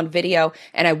 I'm on video,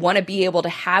 and I want to be able to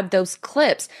have those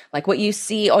clips like what you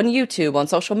see on YouTube, on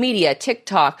social media,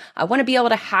 TikTok. I want to be able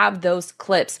to have those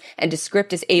clips, and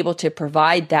Descript is able to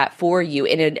provide that for you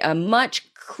in a much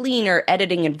cleaner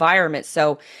editing environment.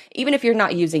 So even if you're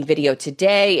not using video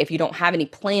today, if you don't have any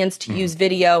plans to use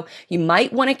video, you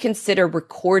might want to consider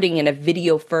recording in a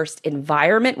video first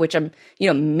environment, which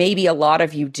maybe a lot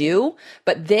of you do,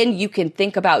 but then you can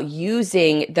think about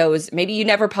using those. Maybe you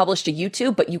never published to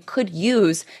YouTube, but you could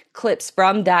use clips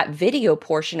from that video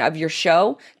portion of your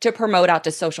show to promote out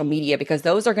to social media, because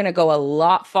those are going to go a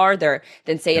lot farther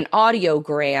than, say, an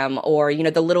audiogram or,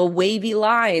 the little wavy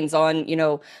lines on,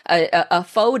 a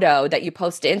photo that you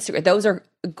post to Instagram. Those are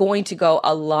going to go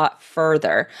a lot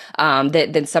further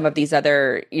than some of these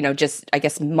other, just, I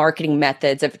guess, marketing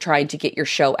methods of trying to get your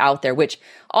show out there, which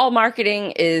all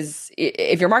marketing is,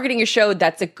 if you're marketing your show,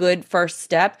 that's a good first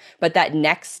step. But that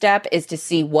next step is to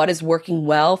see what is working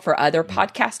well for other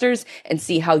podcasters and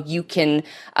see how you can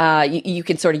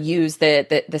sort of use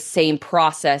the same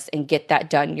process and get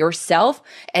that done yourself.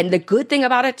 And the good thing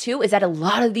about it too is that a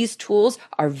lot of these tools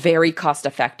are very cost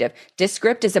effective.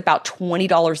 Descript is about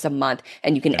 $20 a month,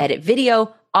 and you can edit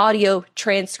video, audio,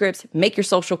 transcripts, make your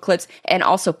social clips, and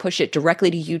also push it directly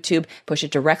to YouTube, push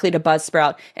it directly to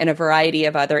Buzzsprout, and a variety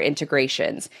of other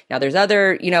integrations. Now, there's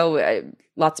other,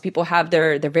 lots of people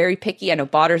they're very picky. I know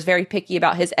Badr's very picky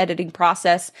about his editing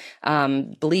process.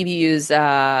 Believe you use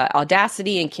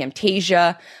Audacity and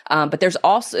Camtasia, but there's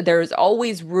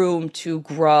always room to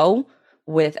grow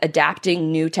with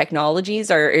adapting new technologies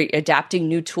or adapting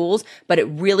new tools, but it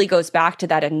really goes back to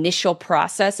that initial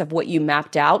process of what you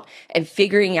mapped out and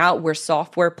figuring out where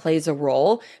software plays a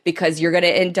role, because you're going to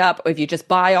end up, if you just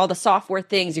buy all the software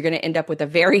things, you're going to end up with a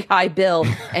very high bill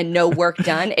and no work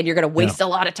done, and you're going to waste a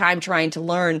lot of time trying to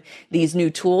learn these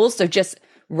new tools. So just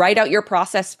write out your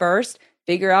process first,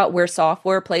 figure out where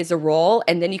software plays a role,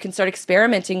 and then you can start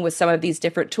experimenting with some of these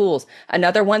different tools.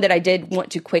 Another one that I did want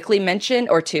to quickly mention,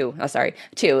 two.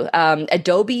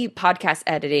 Adobe podcast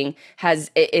editing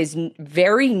is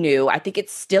very new. I think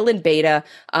it's still in beta.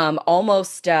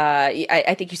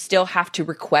 I think you still have to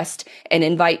request an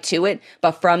invite to it.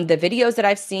 But from the videos that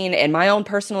I've seen and my own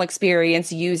personal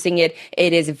experience using it,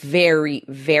 it is very,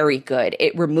 very good.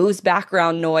 It removes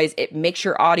background noise. It makes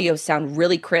your audio sound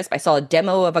really crisp. I saw a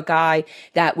demo of a guy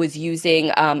that was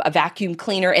using a vacuum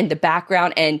cleaner in the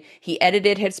background, and he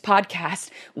edited his podcast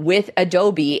with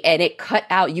Adobe, and it cut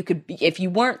out. You could, if you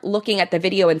weren't looking at the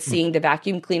video and seeing the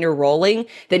vacuum cleaner rolling,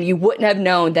 then you wouldn't have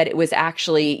known that it was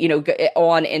actually,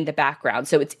 on in the background.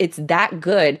 So it's that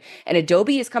good. And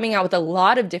Adobe is coming out with a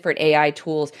lot of different AI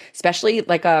tools, especially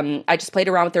like I just played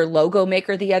around with their logo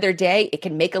maker the other day. It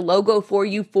can make a logo for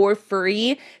you for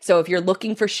free. So if you're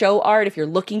looking for show art, if you're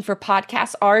looking for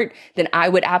podcast art, then I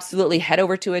would absolutely head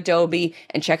over to Adobe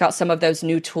and check out some of those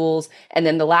new tools. And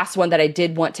then the last one that I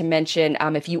did want to mention,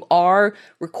 if you are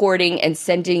recording and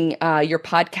sending your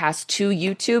podcast to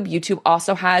YouTube, YouTube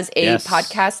also has a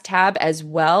podcast tab as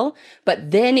well.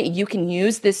 But then you can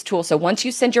use this tool. So once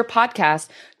you send your podcast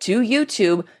to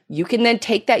YouTube, you can then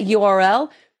take that URL,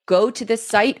 go to the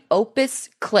site Opus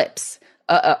Clips,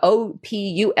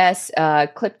 OPUS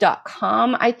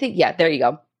clip.com, I think. Yeah, there you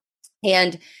go.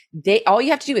 And all you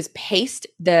have to do is paste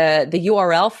the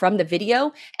URL from the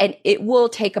video, and it will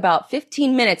take about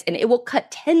 15 minutes, and it will cut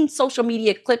 10 social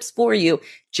media clips for you,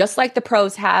 just like the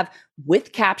pros have,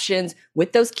 with captions,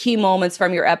 with those key moments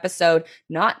from your episode.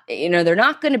 They're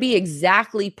not going to be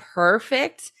exactly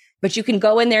perfect, but you can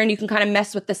go in there and you can kind of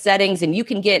mess with the settings, and you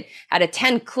can get, out of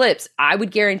 10 clips, I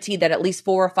would guarantee that at least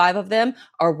 4 or 5 of them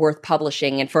are worth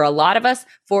publishing. And for a lot of us,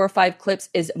 4 or 5 clips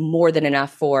is more than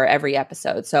enough for every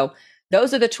episode. So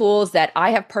those are the tools that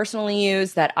I have personally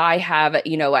used, that I have,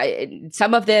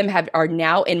 some of them are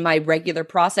now in my regular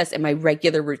process and my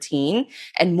regular routine.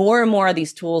 And more of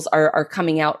these tools are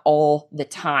coming out all the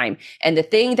time. And the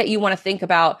thing that you want to think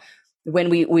about when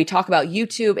we talk about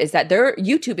YouTube is that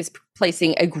YouTube is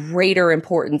placing a greater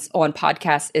importance on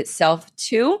podcasts itself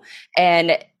too.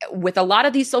 And with a lot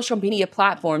of these social media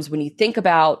platforms, when you think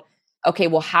about, okay,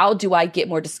 well, how do I get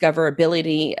more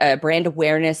discoverability, brand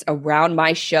awareness around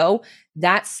my show?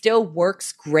 That still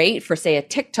works great for, say, a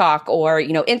TikTok or,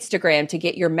 Instagram to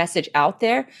get your message out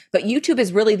there. But YouTube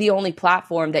is really the only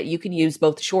platform that you can use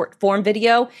both short form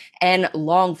video and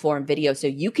long form video. So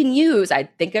you can use, I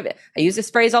use this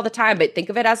phrase all the time, but think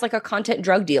of it as like a content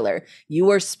drug dealer. You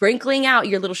are sprinkling out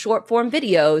your little short form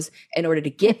videos in order to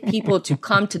get people to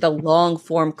come to the long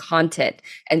form content.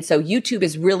 And so YouTube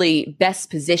is really best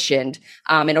positioned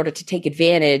in order to take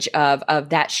advantage of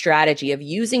that strategy of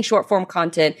using short form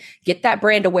content, get that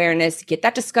brand awareness, get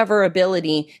that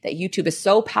discoverability that YouTube is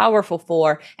so powerful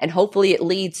for. And hopefully it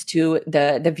leads to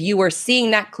the viewer seeing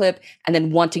that clip and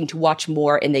then wanting to watch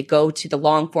more. And they go to the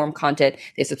long form content,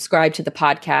 they subscribe to the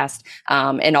podcast,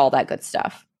 and all that good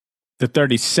stuff. The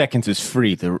 30 seconds is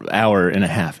free. The hour and a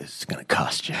half is going to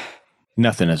cost you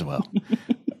nothing as well.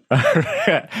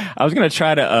 I was going to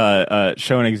try to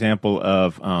show an example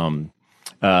of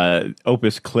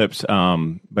Opus Clips,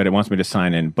 but it wants me to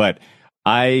sign in. But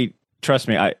trust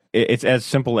me, it's as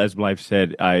simple as Blythe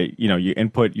said. You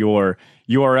input your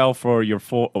URL for your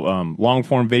full long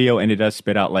form video, and it does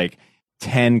spit out like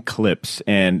 10 clips.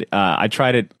 And I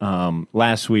tried it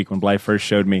last week when Blythe first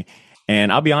showed me.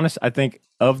 And I'll be honest, I think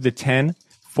of the 10,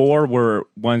 4 were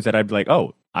ones that I'd be like,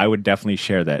 oh, I would definitely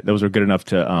share that. Those are good enough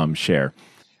to share.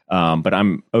 But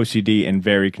I'm OCD and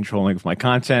very controlling of my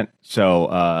content.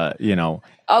 So,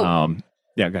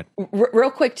 yeah, good. Real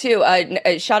quick too,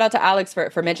 shout out to Alex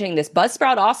for mentioning this.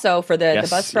 Buzzsprout also, for the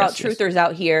Buzzsprout truthers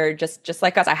out here, just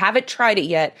like us. I haven't tried it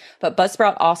yet, but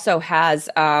Buzzsprout also has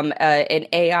an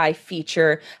AI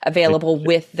feature available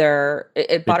with their.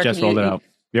 It just rolled it out.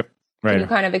 Yep, right. Can you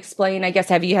kind of explain? I guess,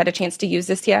 have you had a chance to use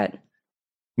this yet?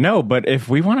 No, but if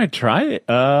we want to try it,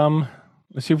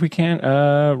 let's see if we can.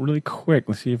 Really quick.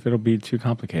 Let's see if it'll be too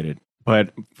complicated.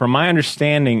 But from my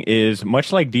understanding is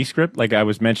much like Descript, like I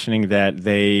was mentioning that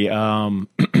they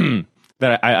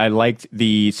that I liked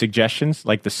the suggestions,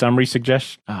 like the summary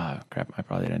suggestion. Crap, I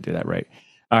probably didn't do that right.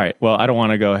 All right, well, I don't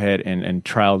want to go ahead and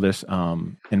trial this,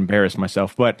 embarrass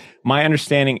myself. But my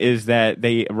understanding is that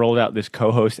they rolled out this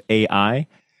co-host AI.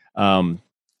 Click on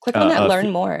that, learn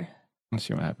more. Let's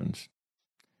see what happens.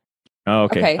 Oh,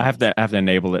 okay. I have to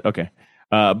enable it. Okay.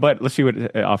 But let's see what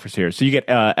it offers here. So you get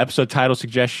episode title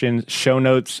suggestions, show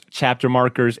notes, chapter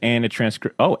markers, and a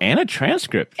transcript. Oh, and a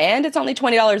transcript. And it's only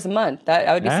 $20 a month. That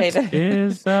I would be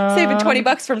saving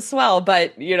 $20 from Swell.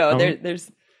 But there's.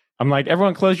 I'm like,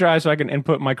 everyone, close your eyes so I can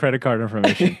input my credit card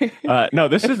information. No,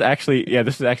 this is actually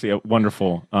a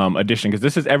wonderful addition, because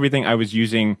this is everything I was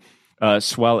using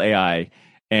Swell AI,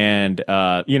 and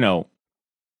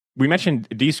we mentioned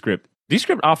Descript.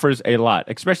 Descript offers a lot,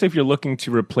 especially if you're looking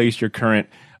to replace your current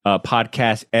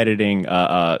podcast editing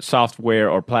software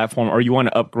or platform, or you want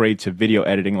to upgrade to video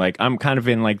editing. Like I'm kind of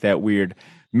in like that weird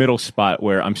middle spot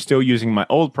where I'm still using my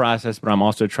old process, but I'm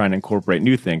also trying to incorporate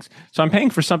new things. So I'm paying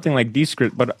for something like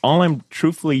Descript, but all I'm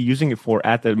truthfully using it for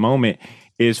at the moment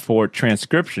is for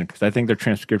transcription, because I think their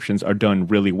transcriptions are done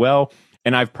really well.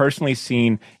 And I've personally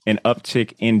seen an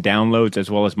uptick in downloads as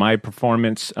well as my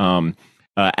performance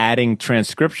adding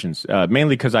transcriptions,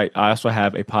 mainly because I also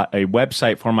have a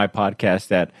website for my podcast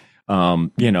that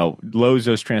loads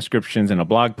those transcriptions in a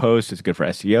blog post. It's good for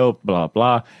SEO, blah,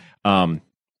 blah.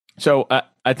 So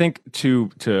I think to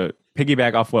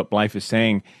piggyback off what Blythe is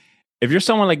saying, if you're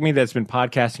someone like me that's been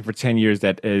podcasting for 10 years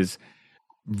that is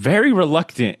very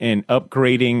reluctant in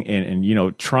upgrading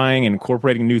and trying and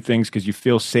incorporating new things because you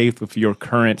feel safe with your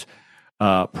current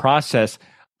process,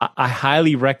 I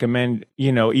highly recommend,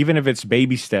 even if it's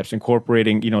baby steps,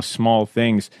 incorporating, small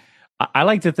things. I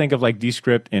like to think of like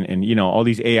Descript and all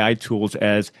these AI tools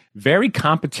as very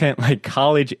competent like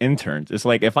college interns. It's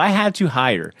like if I had to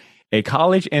hire a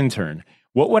college intern,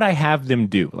 what would I have them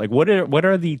do? Like what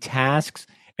are the tasks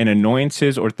and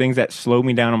annoyances or things that slow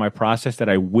me down on my process that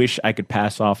I wish I could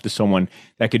pass off to someone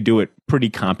that could do it pretty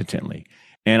competently?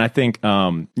 And I think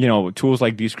tools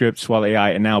like Descript, Swell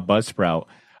AI, and now Buzzsprout,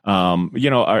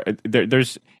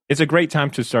 it's a great time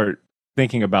to start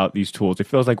thinking about these tools. It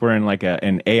feels like we're in like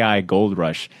an AI gold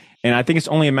rush, and I think it's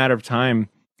only a matter of time.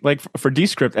 Like for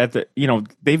Descript,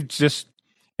 they've just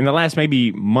in the last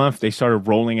maybe month they started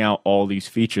rolling out all these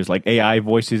features. Like AI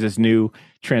voices is new.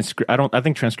 I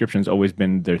think transcription's always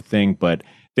been their thing, but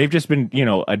they've just been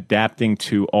adapting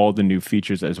to all the new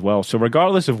features as well. So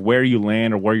regardless of where you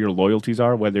land or where your loyalties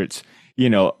are, whether it's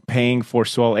paying for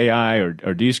Swell AI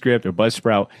or Descript or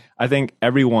Buzzsprout, I think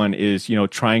everyone is,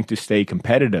 trying to stay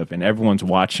competitive, and everyone's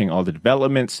watching all the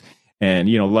developments.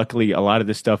 And, luckily a lot of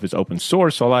this stuff is open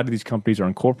source. So a lot of these companies are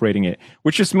incorporating it,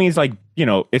 which just means like,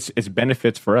 it's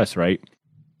benefits for us. Right.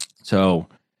 So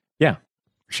yeah,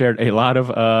 shared a lot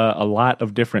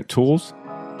of different tools.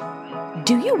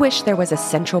 Do you wish there was a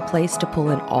central place to pull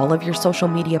in all of your social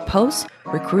media posts,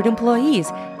 recruit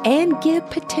employees, and give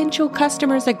potential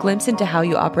customers a glimpse into how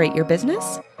you operate your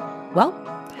business? Well,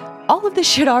 all of this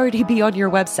should already be on your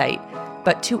website,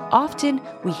 but too often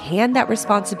we hand that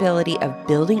responsibility of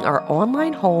building our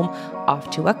online home off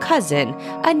to a cousin,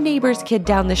 a neighbor's kid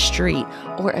down the street,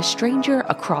 or a stranger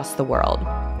across the world.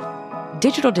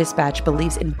 Digital Dispatch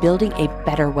believes in building a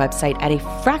better website at a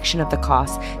fraction of the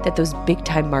cost that those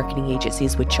big-time marketing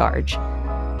agencies would charge.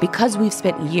 Because we've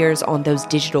spent years on those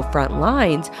digital front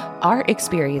lines, our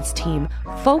experienced team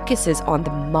focuses on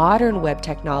the modern web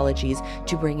technologies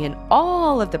to bring in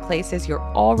all of the places you're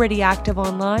already active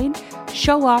online,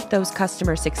 show off those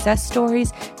customer success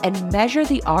stories, and measure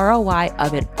the ROI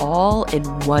of it all in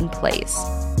one place.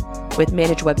 With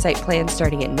managed website plans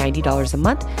starting at $90 a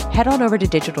month, head on over to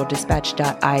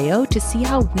digitaldispatch.io to see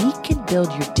how we can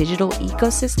build your digital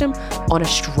ecosystem on a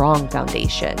strong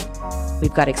foundation.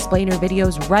 We've got explainer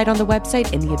videos right on the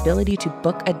website and the ability to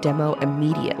book a demo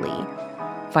immediately.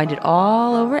 Find it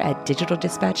all over at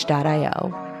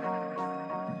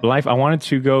digitaldispatch.io. Blythe, I wanted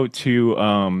to go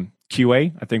to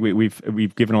QA. I think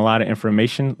we've given a lot of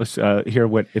information. Let's hear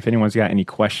if anyone's got any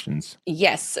questions.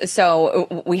 Yes.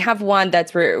 So we have one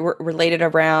that's related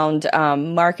around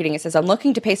marketing. It says, I'm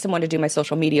looking to pay someone to do my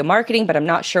social media marketing, but I'm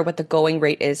not sure what the going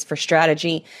rate is for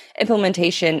strategy,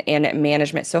 implementation, and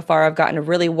management. So far, I've gotten a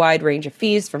really wide range of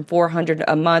fees from $400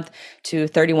 a month to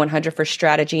 $3,100 for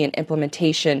strategy and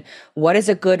implementation. What is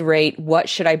a good rate? What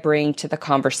should I bring to the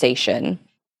conversation?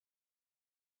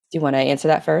 Do you want to answer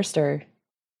that first, or?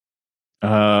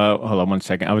 Hold on 1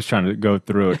 second. I was trying to go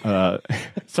through it.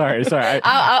 Sorry.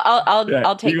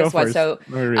 I'll take this one. First. So,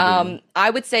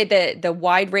 I would say that the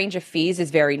wide range of fees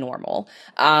is very normal,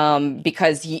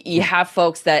 because you have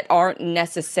folks that aren't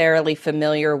necessarily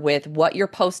familiar with what your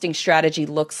posting strategy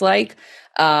looks like,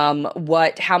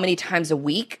 how many times a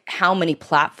week, how many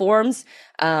platforms.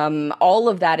 All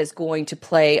of that is going to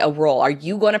play a role. Are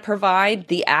you going to provide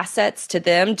the assets to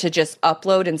them to just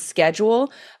upload and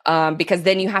schedule? Because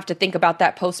then you have to think about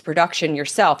that post-production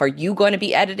yourself. Are you going to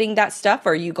be editing that stuff?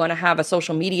 Or are you going to have a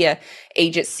social media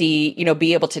agency,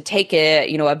 be able to take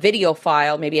a video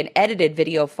file, maybe an edited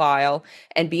video file,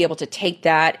 and be able to take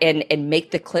that and make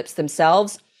the clips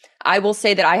themselves? I will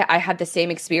say that I had the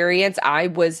same experience. I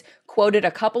was quoted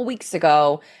a couple weeks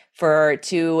ago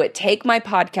to take my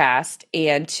podcast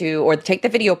or take the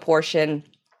video portion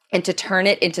and to turn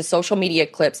it into social media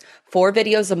clips, 4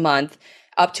 videos a month,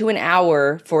 up to an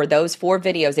hour for those 4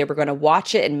 videos. They were going to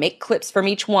watch it and make clips from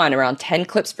each one, around 10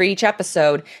 clips for each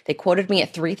episode. They quoted me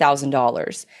at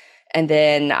 $3,000. And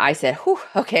then I said, whew,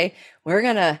 okay, we're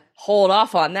going to hold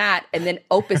off on that. And then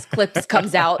Opus Clips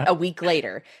comes out a week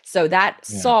later. So that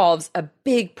solves a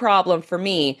big problem for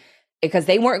me, because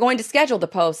they weren't going to schedule the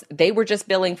post. They were just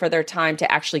billing for their time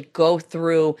to actually go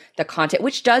through the content,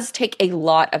 which does take a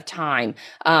lot of time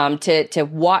to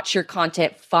watch your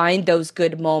content, find those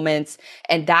good moments.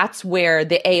 And that's where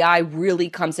the AI really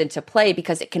comes into play,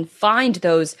 because it can find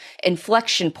those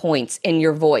inflection points in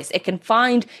your voice. It can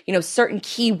find, certain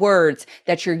keywords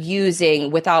that you're using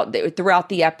throughout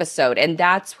the episode. And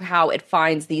that's how it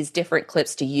finds these different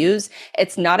clips to use.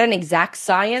 It's not an exact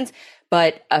science,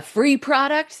 but a free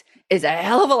product is a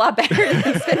hell of a lot better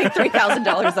than spending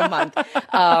 $3,000 a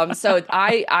month. So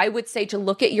I would say to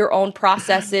look at your own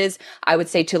processes. I would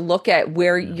say to look at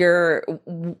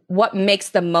what makes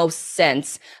the most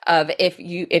sense of if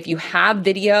you have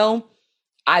video.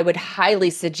 I would highly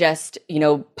suggest,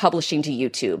 publishing to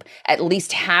YouTube, at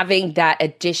least having that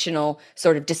additional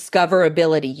sort of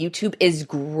discoverability. YouTube is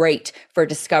great for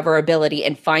discoverability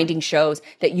and finding shows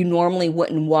that you normally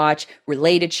wouldn't watch,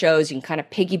 related shows. You can kind of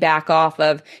piggyback off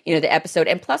of, the episode.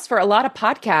 And plus, for a lot of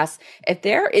podcasts,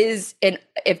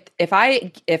 if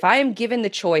I am given the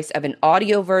choice of an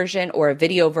audio version or a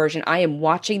video version, I am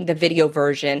watching the video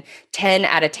version 10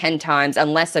 out of 10 times,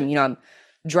 unless I'm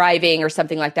driving or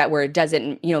something like that, where it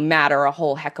doesn't, matter a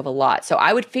whole heck of a lot. So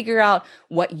I would figure out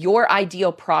what your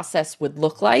ideal process would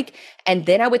look like. And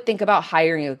then I would think about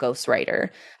hiring a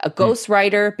ghostwriter.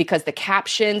 Because the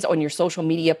captions on your social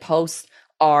media posts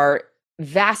are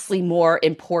vastly more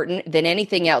important than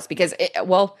anything else, because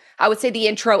I would say the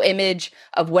intro image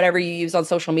of whatever you use on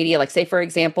social media, like say, for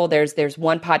example, there's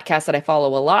one podcast that I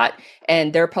follow a lot,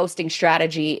 and their posting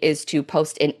strategy is to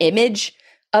post an image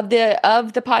of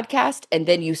the podcast, and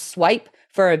then you swipe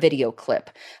for a video clip.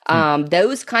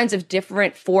 Those kinds of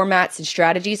different formats and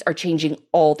strategies are changing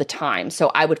all the time.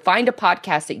 So I would find a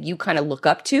podcast that you kind of look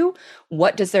up to.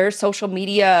 What does their social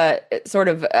media sort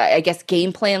of,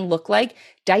 game plan look like?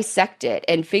 Dissect it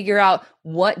and figure out,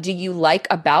 what do you like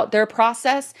about their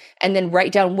process, and then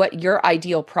write down what your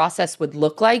ideal process would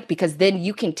look like, because then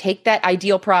you can take that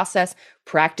ideal process,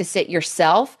 practice it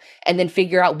yourself, and then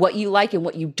figure out what you like and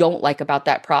what you don't like about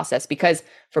that process. Because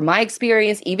from my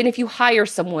experience, even if you hire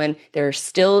someone, there are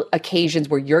still occasions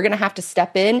where you're going to have to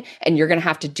step in and you're going to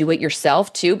have to do it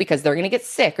yourself too, because they're going to get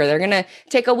sick, or they're going to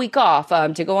take a week off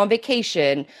to go on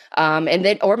vacation.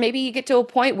 Or maybe you get to a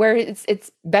point where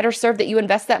it's better served that you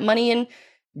invest that money in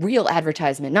real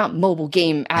advertisement, not mobile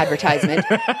game advertisement.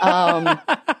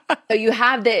 So you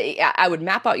have I would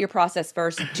map out your process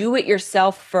first, do it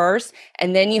yourself first,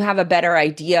 and then you have a better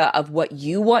idea of what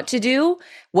you want to do,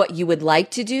 what you would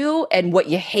like to do, and what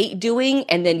you hate doing.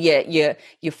 And then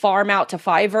you farm out to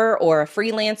Fiverr or a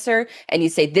freelancer, and you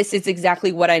say, this is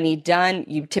exactly what I need done.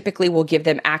 You typically will give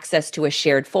them access to a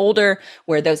shared folder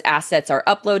where those assets are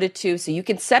uploaded to. So you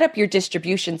can set up your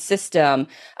distribution system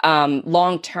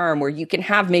long term, where you can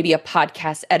have maybe a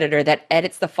podcast editor that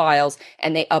edits the files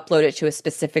and they upload it to a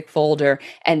specific folder.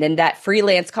 And then that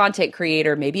freelance content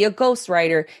creator, maybe a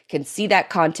ghostwriter, can see that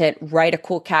content, write a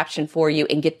cool caption for you,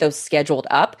 and get those scheduled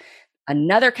up.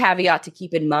 Another caveat to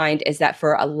keep in mind is that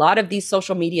for a lot of these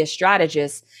social media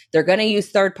strategists, they're going to use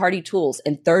third-party tools,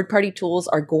 and third-party tools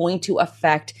are going to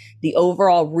affect the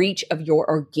overall reach of your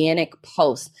organic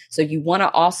posts. So you want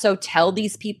to also tell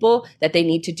these people that they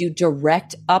need to do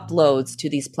direct uploads to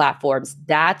these platforms.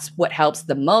 That's what helps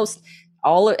the most.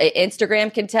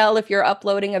 Instagram can tell if you're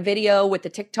uploading a video with the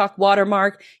TikTok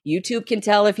watermark. YouTube can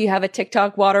tell if you have a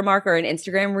TikTok watermark or an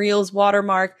Instagram Reels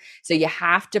watermark. So you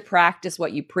have to practice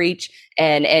what you preach,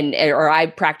 or I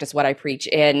practice what I preach,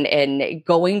 and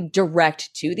going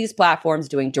direct to these platforms,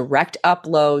 doing direct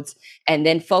uploads, and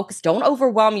then focus. Don't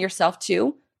overwhelm yourself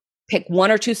too. Pick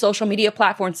one or two social media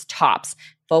platforms tops.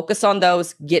 Focus on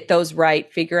those, get those right,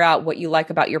 figure out what you like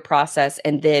about your process,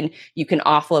 and then you can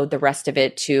offload the rest of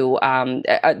it to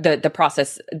the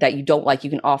process that you don't like. You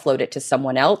can offload it to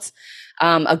someone else.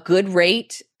 A good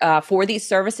rate for these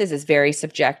services is very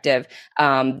subjective.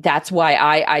 That's why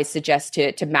I suggest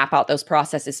to map out those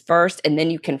processes first, and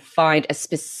then you can find a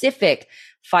specific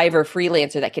Fiverr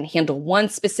freelancer that can handle one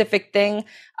specific thing.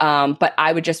 But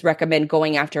I would just recommend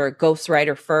going after a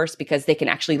ghostwriter first, because they can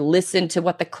actually listen to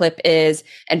what the clip is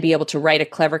and be able to write a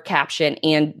clever caption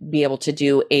and be able to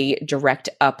do a direct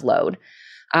upload.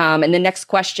 And the next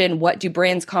question, what do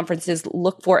brands conferences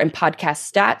look for in podcast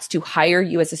stats to hire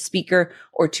you as a speaker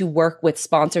or to work with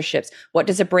sponsorships? What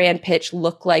does a brand pitch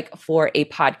look like for a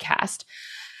podcast?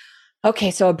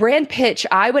 Okay, so a brand pitch,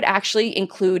 I would actually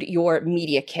include your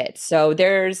media kit. So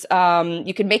there's,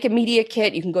 you can make a media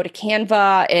kit. You can go to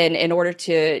Canva, and in order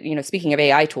to, speaking of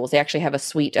AI tools, they actually have a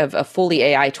suite of fully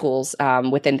AI tools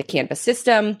within the Canva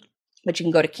system. But you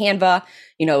can go to Canva,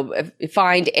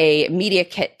 find a media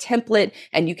kit template,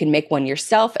 and you can make one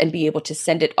yourself and be able to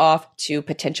send it off to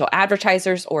potential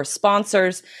advertisers or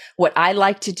sponsors. What I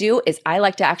like to do is I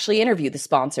like to actually interview the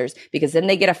sponsors, because then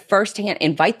they get a firsthand,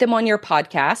 invite them on your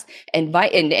podcast,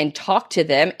 invite and talk to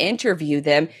them, interview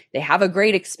them. They have a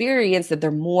great experience, that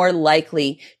they're more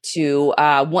likely to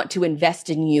want to invest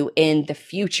in you in the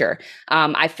future.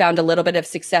 I found a little bit of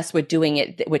success with doing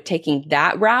it, with taking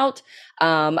that route.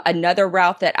 Another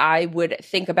route that I would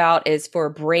think about is for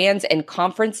brands and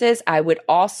conferences. I would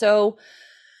also,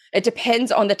 it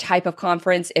depends on the type of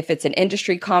conference, if it's an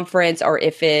industry conference or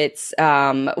if it's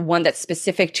one that's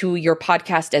specific to your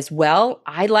podcast as well.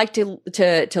 I like to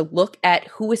look at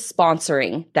who is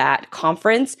sponsoring that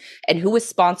conference and who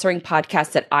is sponsoring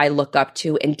podcasts that I look up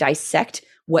to, and dissect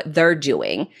what they're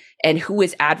doing and who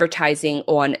is advertising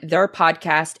on their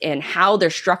podcast and how they're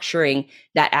structuring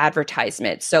that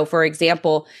advertisement. So for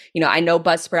example, I know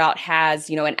Buzzsprout has,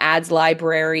 an ads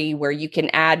library where you can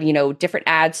add, different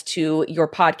ads to your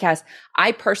podcast.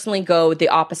 I personally go the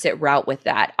opposite route with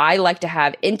that. I like to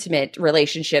have intimate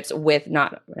relationships with,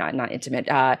 not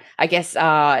intimate, I guess,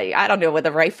 I don't know what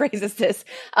the right phrase is this,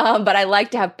 but I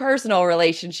like to have personal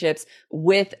relationships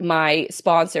with my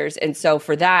sponsors. And so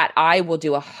for that, I will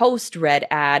do a host read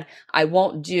ad. I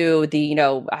won't do the,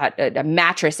 a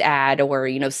mattress ad or,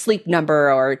 Sleep Number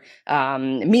or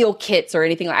meal kits or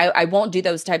anything. I won't do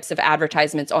those types of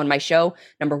advertisements on my show.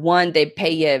 Number one, they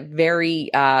pay you a very,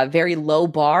 very low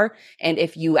bar. And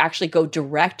if you actually go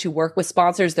direct to work with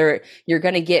sponsors, you're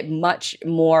going to get much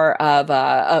more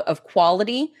of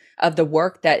quality of the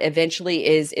work that eventually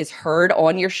is heard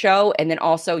on your show. And then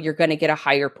also you're going to get a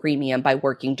higher premium by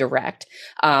working direct.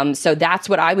 So that's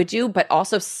what I would do, but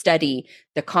also study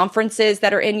the conferences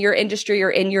that are in your industry or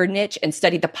in your niche, and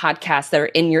study the podcasts that are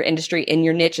in your industry, in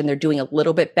your niche, and they're doing a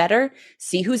little bit better.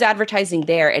 See who's advertising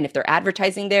there. And if they're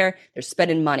advertising there, they're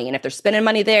spending money. And if they're spending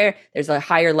money there, there's a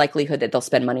higher likelihood that they'll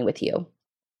spend money with you.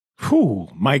 Whew,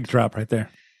 mic drop right there.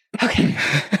 Okay.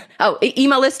 Oh,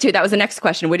 email list too. That was the next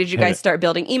question. Where did you guys start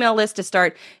building email lists to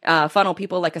start funnel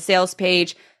people, like a sales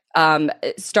page?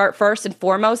 Start first and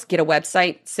foremost, get a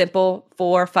website, simple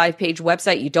 4 or 5 page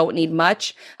website. You don't need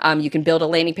much. You can build a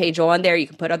landing page on there. You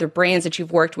can put other brands that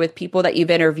you've worked with, people that you've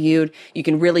interviewed. You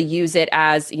can really use it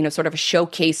as, sort of a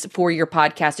showcase for your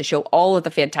podcast to show all of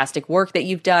the fantastic work that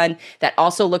you've done. That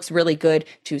also looks really good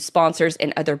to sponsors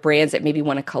and other brands that maybe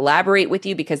want to collaborate with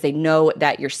you because they know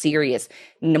that you're serious.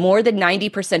 More than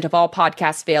 90% of all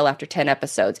podcasts fail after 10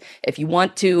 episodes. If you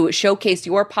want to showcase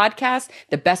your podcast,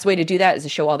 the best way to do that is to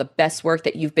show all the best work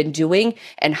that you've been doing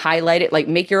and highlight it. Like,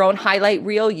 make your own highlight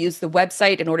reel, use the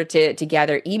website in order to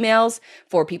gather emails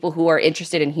for people who are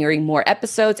interested in hearing more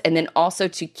episodes, and then also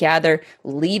to gather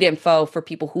lead info for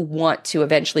people who want to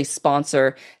eventually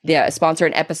sponsor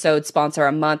an episode, sponsor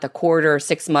a month, a quarter,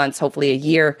 6 months, hopefully a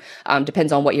year.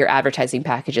 Depends on what your advertising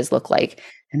packages look like.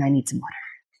 And I need some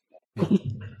water.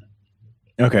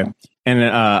 Okay. And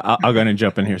I'll go ahead and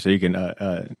jump in here so you can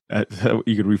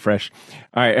refresh.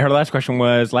 All right. Her last question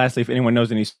was, lastly, if anyone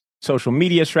knows any social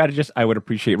media strategists, I would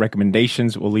appreciate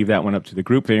recommendations. We'll leave that one up to the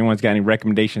group. If anyone's got any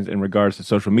recommendations in regards to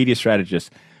social media strategists,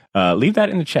 leave that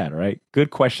in the chat. All right. Good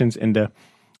questions. And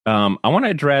I want to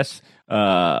address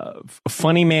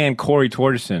funny man Corey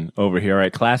Torgerson over here. All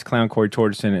right. Class clown Corey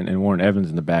Torgerson and Warren Evans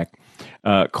in the back.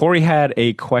 Corey had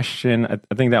a question.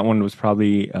 I think that one was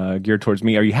probably geared towards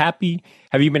me. Are you happy?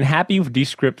 Have you been happy with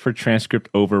Descript for transcript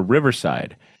over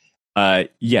Riverside?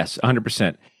 Yes,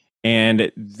 100%.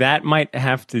 And that might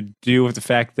have to do with the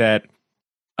fact that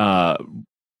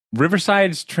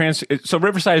Riverside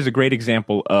is a great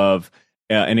example of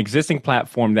an existing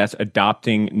platform that's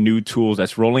adopting new tools,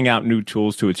 that's rolling out new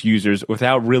tools to its users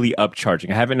without really upcharging.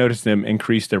 I haven't noticed them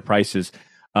increase their prices.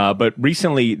 But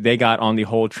recently they got on the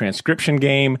whole transcription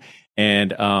game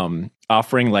and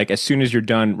offering, like, as soon as you're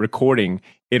done recording,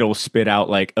 it'll spit out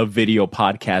like a video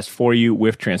podcast for you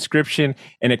with transcription.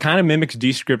 And it kind of mimics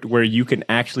Descript, where you can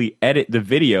actually edit the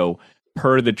video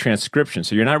per the transcription.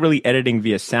 So you're not really editing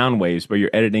via sound waves, but you're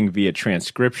editing via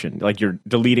transcription. Like, you're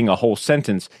deleting a whole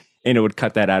sentence and it would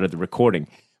cut that out of the recording.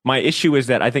 My issue is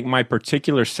that I think my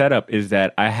particular setup is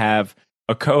that I have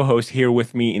a co-host here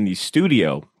with me in the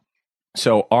studio.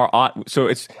 So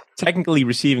it's technically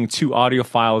receiving 2 audio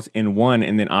files in one,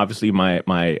 and then obviously my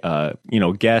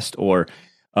guest or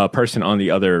person on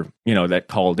the other, that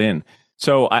called in.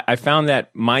 So I found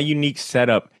that my unique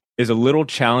setup is a little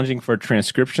challenging for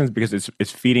transcriptions because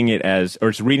it's feeding it as, or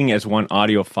it's reading as one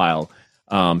audio file.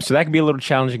 So that can be a little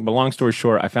challenging, but long story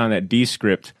short, I found that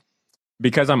Descript,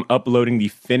 because I'm uploading the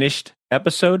finished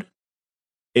episode,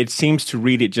 it seems to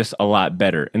read it just a lot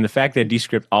better. And the fact that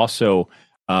Descript also,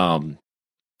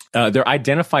 their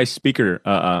Identify speaker,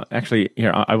 actually,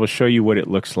 here, I will show you what it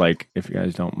looks like if you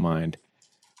guys don't mind.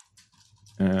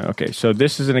 Okay, so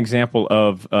this is an example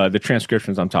of the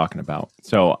transcriptions I'm talking about.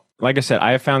 So, like I said,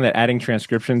 I have found that adding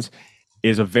transcriptions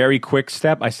is a very quick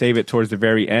step. I save it towards the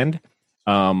very end.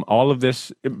 All of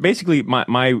this, basically,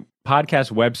 my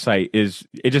podcast website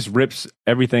it just rips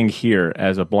everything here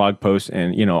as a blog post,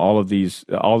 and all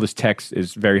this text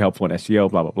is very helpful in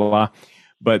SEO, blah blah blah.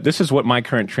 But this is what my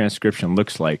current transcription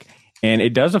looks like, and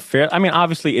it does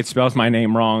obviously it spells my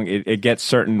name wrong, it gets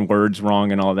certain words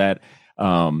wrong and all that.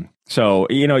 So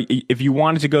if you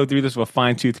wanted to go through this with a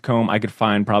fine-tooth comb, I could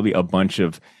find probably a bunch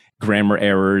of grammar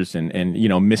errors and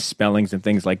misspellings and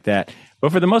things like that.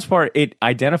 But for the most part, it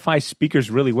identifies speakers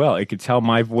really well. It could tell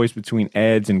my voice between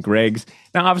Ed's and Greg's.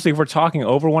 Now, obviously, if we're talking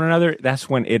over one another, that's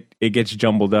when it gets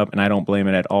jumbled up, and I don't blame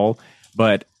it at all.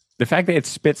 But the fact that it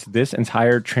spits this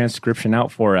entire transcription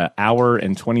out for an hour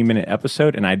and 20-minute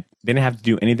episode, and I didn't have to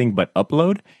do anything but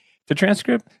upload the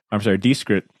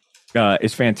Descript,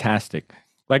 is fantastic.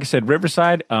 Like I said,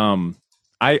 Riverside,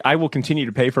 I will continue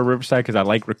to pay for Riverside because I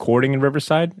like recording in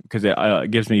Riverside because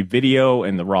it gives me video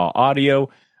and the raw audio.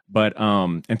 But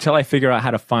until I figure out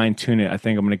how to fine tune it, I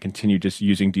think I'm going to continue just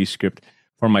using Descript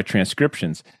for my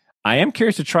transcriptions. I am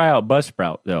curious to try out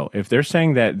Buzzsprout though. If they're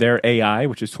saying that their AI,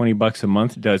 which is $20 a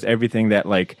month, does everything that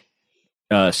like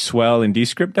Swell and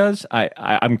Descript does,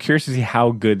 I'm curious to see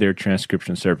how good their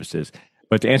transcription service is.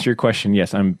 But to answer your question,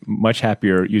 yes, I'm much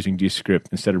happier using Descript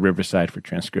instead of Riverside for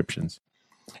transcriptions.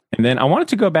 And then I wanted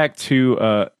to go back to,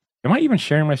 am I even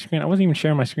sharing my screen? I wasn't even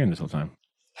sharing my screen this whole time.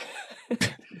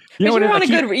 You were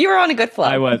on a good flow.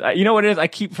 I was. You know what it is? I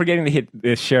keep forgetting to hit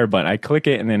the share button. I click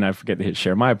it and then I forget to hit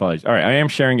share. My apologies. All right, I am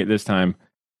sharing it this time,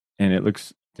 and it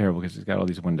looks terrible because it's got all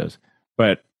these windows.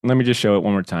 But let me just show it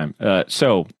one more time.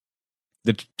 So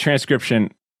the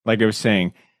transcription, like I was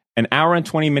saying, an hour and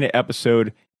 20-minute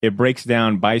episode. It breaks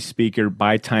down by speaker,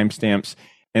 by timestamps.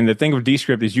 And the thing with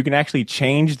Descript is you can actually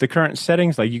change the current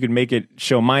settings. Like you can make it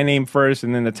show my name first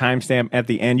and then the timestamp at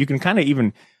the end. You can kind of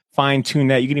even fine tune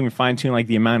that. You can even fine tune like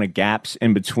the amount of gaps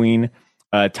in between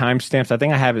timestamps. I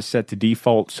think I have it set to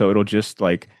default, so it'll just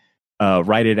like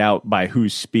write it out by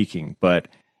who's speaking. But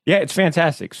yeah, it's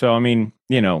fantastic. So I mean,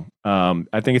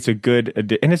 I think it's a good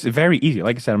and it's very easy.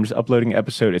 Like I said, I'm just uploading an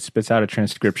episode. It spits out a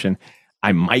transcription.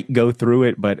 I might go through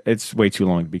it, but it's way too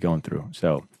long to be going through.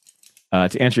 So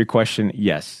to answer your question,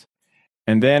 yes.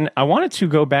 And then I wanted to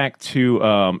go back to,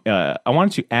 I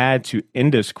wanted to add to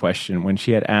Inda's question when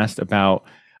she had asked about,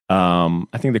 I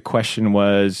think the question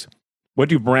was, what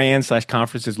do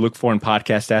brands/conferences look for in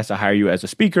podcast stats to hire you as a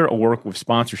speaker or work with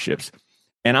sponsorships?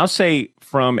 And I'll say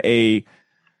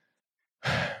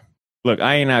look,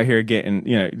 I ain't out here getting,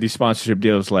 these sponsorship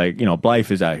deals like,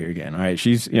 Blythe is out here getting, all right?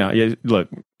 She's, look,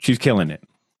 she's killing it.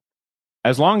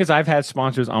 As long as I've had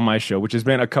sponsors on my show, which has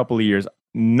been a couple of years,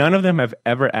 none of them have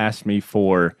ever asked me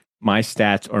for my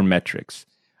stats or metrics.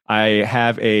 I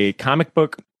have a comic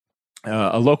book,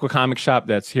 a local comic shop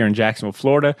that's here in Jacksonville,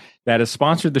 Florida, that has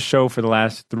sponsored the show for the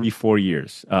last 3-4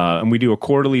 years. And we do a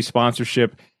quarterly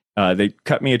sponsorship. They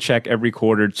cut me a check every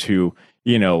quarter to,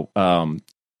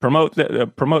 promote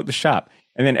the shop.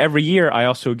 And then every year I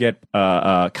also get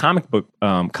comic book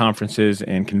conferences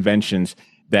and conventions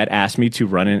that ask me to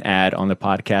run an ad on the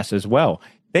podcast as well.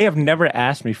 They have never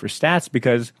asked me for stats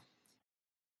because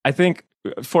I think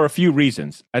for a few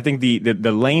reasons. I think the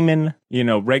layman,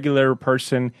 regular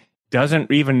person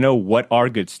doesn't even know what are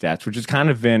good stats, which has kind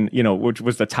of been, which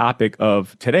was the topic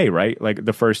of today, right? Like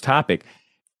the first topic.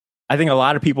 I think a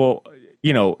lot of people,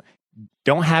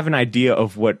 don't have an idea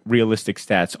of what realistic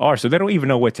stats are. So they don't even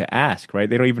know what to ask, right?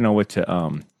 They don't even know what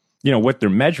to, what they're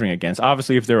measuring against.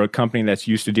 Obviously, if they're a company that's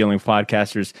used to dealing with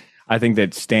podcasters, I think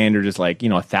that standard is like,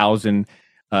 1,000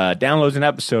 downloads an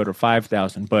episode or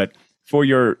 5,000. But for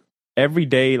your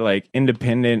everyday, like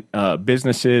independent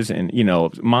businesses and,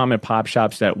 mom and pop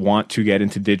shops that want to get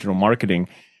into digital marketing,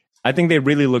 I think they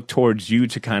really look towards you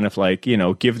to kind of like,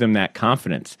 give them that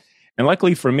confidence. And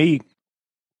luckily for me,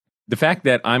 the fact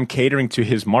that I'm catering to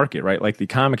his market, right? Like the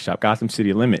comic shop, Gotham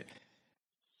City Limit,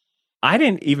 I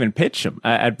didn't even pitch him.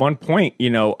 At one point,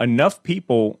 enough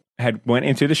people had went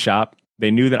into the shop.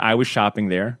 They knew that I was shopping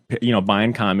there,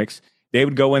 buying comics. They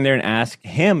would go in there and ask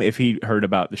him if he heard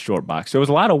about the short box. So it was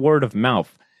a lot of word of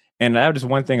mouth. And that was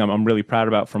one thing I'm really proud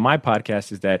about for my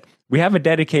podcast is that we have a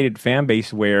dedicated fan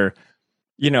base where,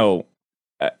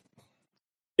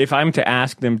 if I'm to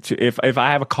ask them to, if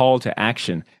I have a call to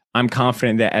action, I'm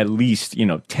confident that at least,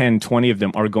 10, 20 of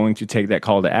them are going to take that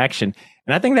call to action.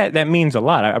 And I think that means a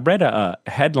lot. I read a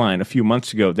headline a few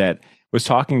months ago that was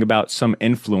talking about some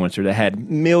influencer that had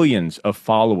millions of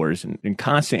followers and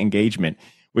constant engagement,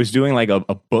 was doing like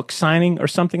a book signing or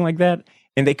something like that.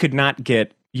 And they could not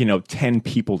get, 10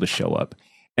 people to show up.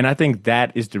 And I think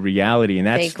that is the reality. And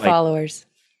that's fake followers.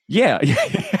 Yeah.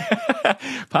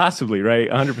 Possibly, right?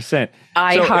 100%.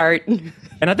 Heart.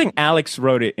 And I think Alex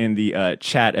wrote it in the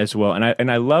chat as well.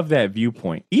 And I love that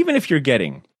viewpoint. Even if you're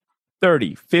getting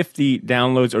 30, 50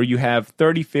 downloads, or you have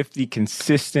 30, 50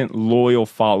 consistent, loyal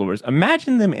followers,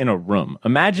 imagine them in a room.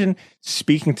 Imagine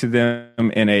speaking to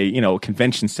them in a,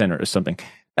 convention center or something.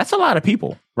 That's a lot of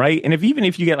people, right? And even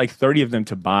if you get like 30 of them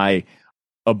to buy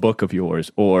a book of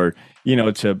yours, or,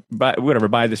 to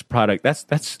buy this product,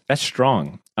 that's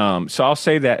strong. So I'll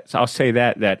say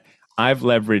that I've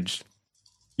leveraged,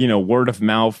 word of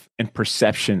mouth and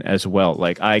perception as well.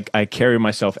 Like I carry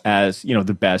myself as,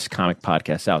 the best comic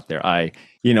podcast out there.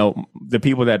 The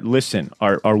people that listen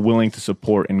are willing to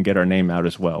support and get our name out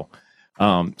as well.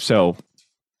 So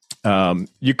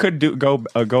you could go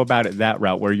about it that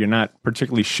route where you're not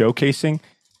particularly showcasing.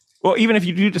 Well, even if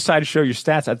you do decide to show your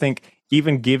stats, I think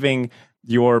even giving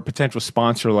your potential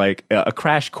sponsor like a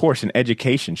crash course in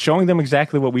education, showing them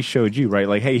exactly what we showed you, right?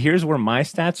 Like, hey, here's where my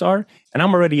stats are, and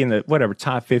I'm already in the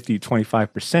top 50,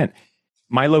 25%.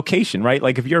 My location, right?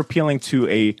 Like if you're appealing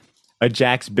to a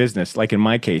Jack's business, like in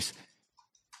my case,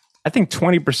 I think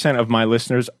 20% of my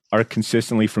listeners are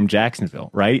consistently from Jacksonville,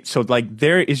 right? So like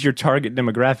there is your target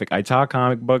demographic. I talk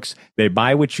comic books, they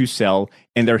buy what you sell,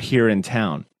 and they're here in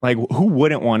town. Like who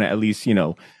wouldn't want to at least,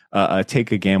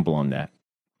 take a gamble on that?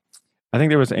 I think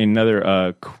there was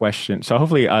another question. So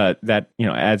hopefully that,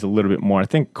 adds a little bit more. I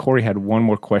think Corey had one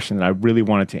more question that I really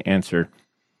wanted to answer.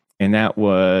 And that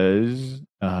was,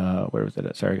 where was it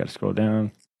at? Sorry, I got to scroll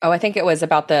down. Oh, I think it was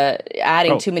about the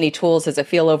adding too many tools. Does it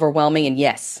feel overwhelming? And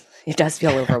yes, it does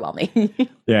feel overwhelming.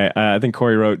 Yeah, I think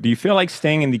Corey wrote, do you feel like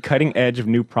staying in the cutting edge of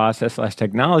new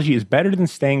process/technology is better than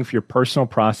staying with your personal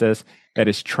process that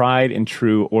is tried and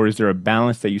true, or is there a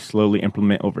balance that you slowly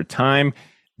implement over time?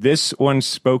 This one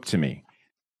spoke to me.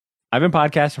 I've been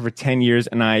podcasting for 10 years,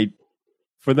 and I,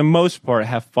 for the most part,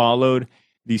 have followed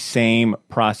the same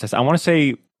process. I want to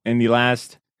say in the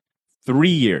last 3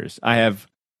 years, I have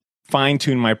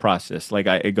fine-tuned my process. Like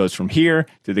it goes from here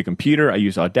to the computer. I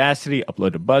use Audacity,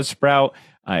 upload to Buzzsprout.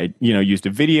 I, use the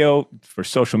video for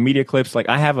social media clips. Like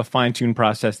I have a fine-tuned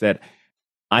process that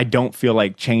I don't feel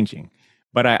like changing.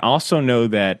 But I also know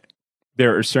that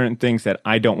there are certain things that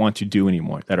I don't want to do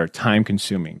anymore, that are time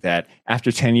consuming, that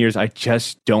after 10 years, I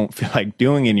just don't feel like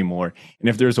doing anymore. And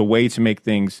if there's a way to make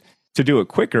things, to do it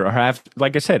quicker, or have,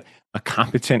 like I said, a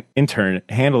competent intern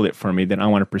handle it for me, then I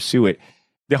want to pursue it.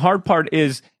 The hard part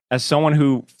is, as someone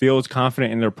who feels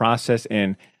confident in their process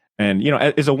and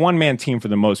is a one-man team for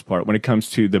the most part when it comes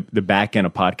to the back end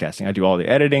of podcasting. I do all the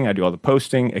editing, I do all the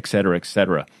posting, et cetera, et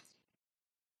cetera.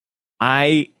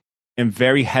 I am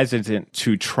very hesitant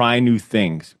to try new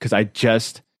things because I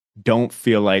just don't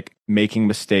feel like making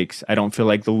mistakes. I don't feel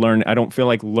like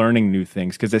learning new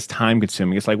things because it's time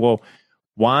consuming. It's like, well,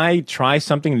 why try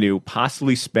something new,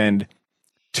 possibly spend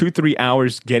 2-3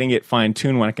 hours getting it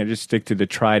fine-tuned when I can just stick to the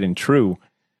tried and true?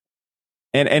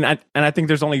 And I think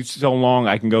there's only so long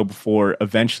I can go before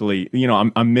eventually,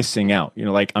 I'm missing out.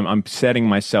 I'm setting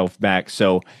myself back.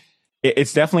 So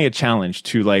it's definitely a challenge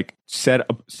to like set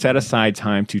aside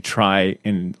time to try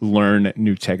and learn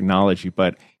new technology.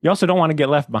 But you also don't want to get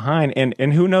left behind.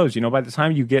 And who knows, by the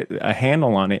time you get a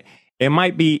handle on it, it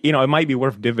might be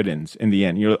worth dividends in the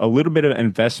end. A little bit of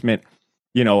investment,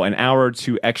 an hour or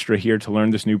two extra here to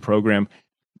learn this new program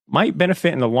might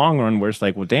benefit in the long run, where it's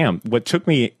like, well, damn, what took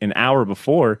me an hour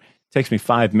before takes me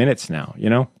 5 minutes now,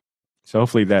 So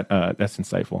hopefully that's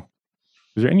insightful.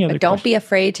 Is there any other Don't question? be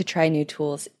afraid to try new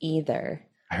tools either.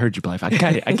 I heard you, Blythe. I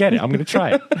get it. I'm going to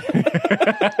try it.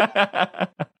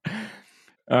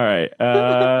 All right.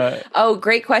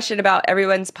 Great question about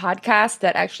everyone's podcast.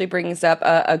 That actually brings up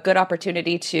a good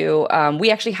opportunity to,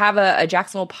 we actually have a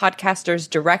Jacksonville Podcasters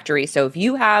directory. So if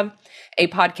you have a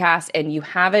podcast and you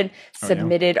haven't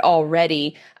submitted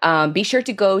already, be sure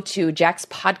to go to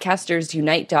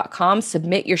jackspodcastersunite.com,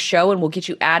 submit your show, and we'll get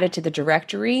you added to the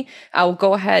directory. I'll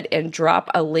go ahead and drop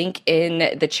a link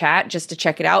in the chat just to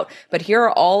check it out. But here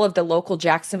are all of the local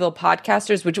Jacksonville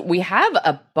podcasters, which we have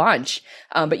a bunch,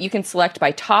 but you can select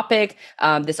by topic.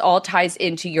 This all ties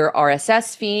into your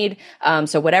RSS feed.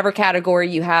 So whatever category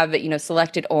you have,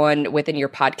 selected on within your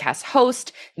podcast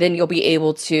host, then you'll be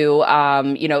able to,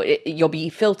 you'll be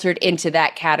filtered into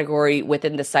that category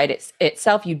within the site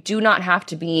itself. You do not have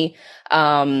to be,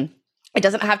 it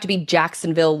doesn't have to be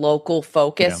Jacksonville local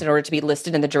focused in order to be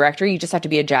listed in the directory. You just have to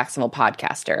be a Jacksonville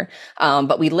podcaster.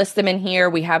 But we list them in here.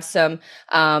 We have some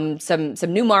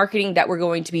new marketing that we're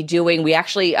going to be doing. We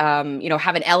actually, have an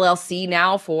LLC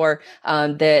now for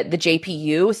the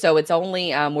JPU. So it's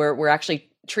only we're actually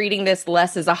treating this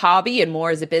less as a hobby and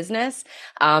more as a business.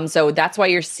 So that's why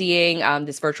you're seeing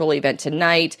this virtual event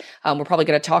tonight. We're probably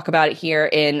going to talk about it here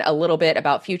in a little bit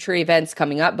about future events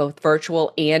coming up, both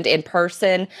virtual and in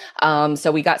person.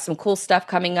 So we got some cool stuff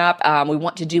coming up. We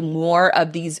want to do more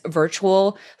of these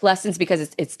virtual lessons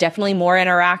because it's definitely more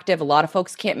interactive. A lot of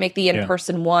folks can't make the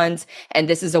in-person ones. And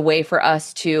this is a way for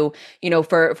us to,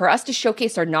 for us to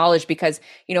showcase our knowledge because,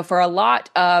 for a lot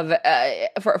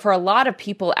of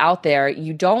people out there,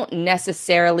 you don't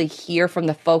necessarily hear from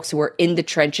the folks who are in the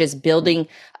trenches building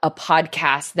a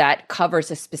podcast that covers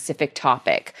a specific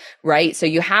topic, right? So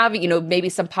you have, maybe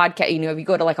some podcast, if you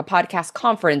go to like a podcast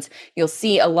conference, you'll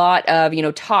see a lot of,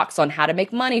 talks on how to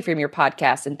make money from your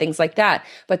podcast and things like that.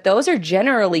 But those are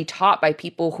generally taught by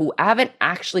people who haven't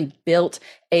actually built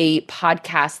a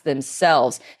podcast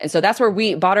themselves. And so that's where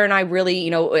Badr and I really,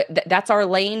 that's our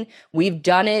lane. We've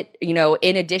done it,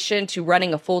 in addition to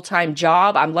running a full-time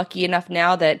job. I'm lucky enough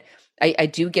now that I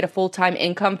do get a full-time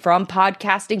income from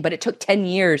podcasting, but it took 10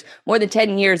 years, more than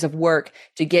 10 years of work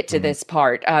to get to this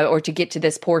part or to get to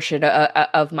this portion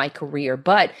of my career.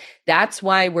 But that's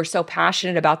why we're so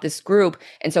passionate about this group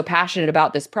and so passionate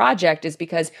about this project is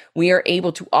because we are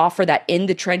able to offer that in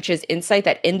the trenches insight,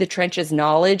 that in the trenches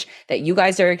knowledge that you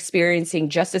guys are experiencing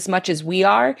just as much as we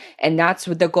are. And that's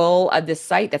what the goal of this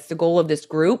site. That's the goal of this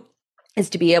group, is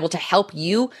to be able to help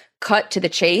you cut to the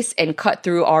chase and cut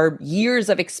through our years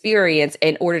of experience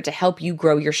in order to help you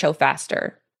grow your show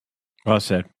faster. Well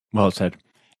said. Well said.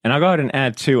 And I'll go ahead and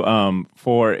add too,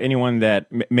 for anyone that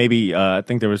maybe, I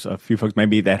think there was a few folks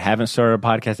maybe that haven't started a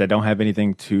podcast that don't have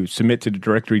anything to submit to the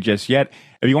directory just yet.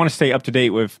 If you want to stay up to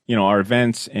date with, our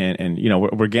events and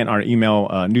we're getting our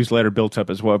email newsletter built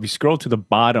up as well. If you scroll to the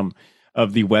bottom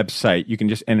of the website, you can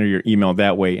just enter your email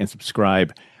that way and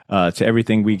subscribe to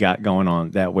everything we got going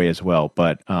on that way as well.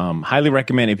 But highly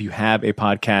recommend if you have a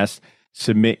podcast,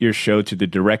 submit your show to the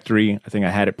directory. I think I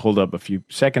had it pulled up a few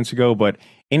seconds ago, but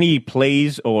any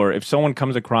plays or if someone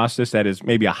comes across this that is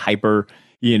maybe a hyper,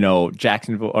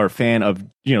 Jacksonville or fan of,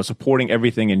 supporting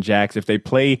everything in Jax, if they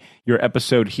play your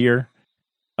episode here,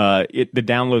 the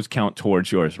downloads count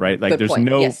towards yours, right? Like Good point.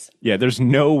 There's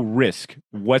no risk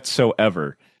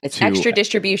whatsoever. It's extra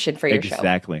distribution for your show.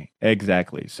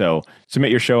 Exactly. So submit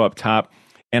your show up top.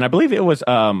 And I believe it was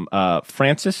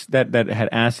Francis that had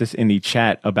asked us in the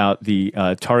chat about the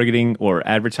targeting or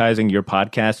advertising your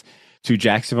podcast to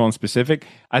Jacksonville in specific.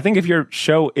 I think if your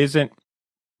show isn't,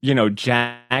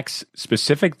 Jax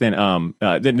specific, then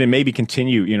maybe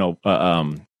continue,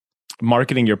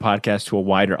 marketing your podcast to a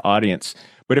wider audience.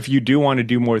 But if you do want to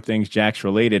do more things Jax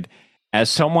related, as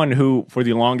someone who, for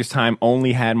the longest time,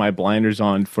 only had my blinders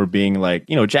on for being like,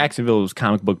 Jacksonville's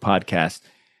comic book podcast,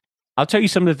 I'll tell you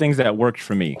some of the things that worked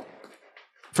for me.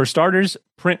 For starters,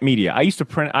 print media. I used to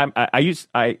print.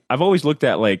 I've always looked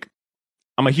at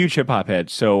I'm a huge hip hop head,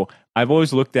 so I've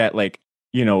always looked at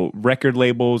record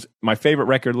labels, my favorite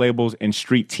record labels, and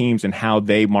street teams and how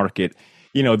they market,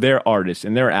 their artists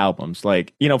and their albums.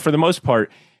 For the most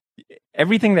part,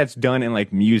 everything that's done in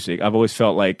music, I've always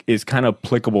felt is kind of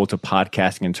applicable to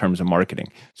podcasting in terms of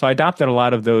marketing. So I adopted a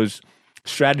lot of those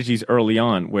strategies early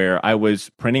on where I was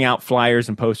printing out flyers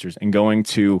and posters and going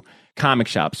to comic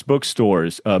shops,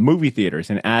 bookstores, movie theaters,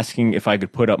 and asking if I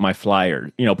could put up my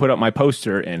flyer, put up my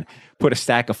poster and put a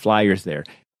stack of flyers there.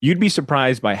 You'd be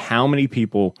surprised by how many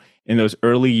people in those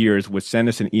early years would send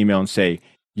us an email and say,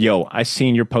 yo, I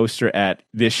seen your poster at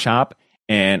this shop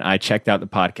and I checked out the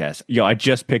podcast. Yo, I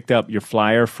just picked up your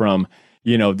flyer from,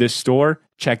 this store,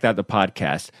 checked out the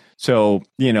podcast. So,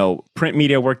 print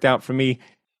media worked out for me.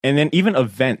 And then even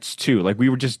events too. We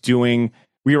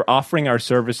were offering our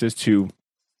services to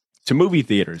movie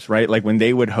theaters, right? When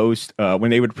they would host, when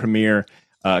they would premiere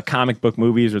comic book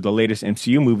movies or the latest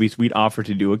MCU movies, we'd offer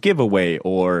to do a giveaway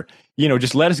or,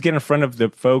 just let us get in front of the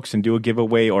folks and do a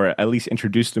giveaway or at least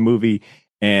introduce the movie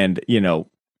and,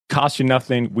 cost you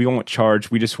nothing. We won't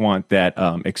charge. We just want that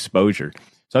exposure.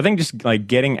 So I think just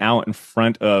getting out in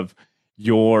front of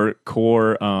your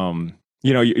core,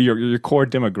 your core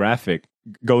demographic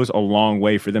goes a long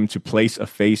way for them to place a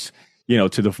face, to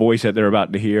the voice that they're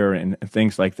about to hear and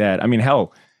things like that. I mean,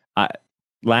 hell,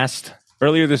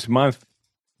 earlier this month,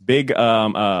 big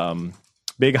holiday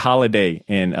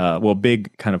and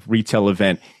big kind of retail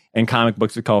event in comic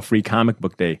books. It's called Free Comic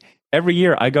Book Day. Every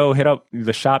year I go hit up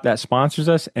the shop that sponsors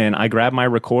us and I grab my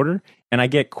recorder and I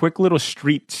get quick little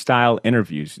street style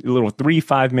interviews, little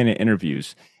 3-5 minute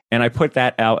interviews. And I put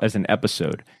that out as an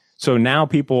episode. So now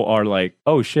people are like,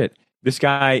 oh shit, this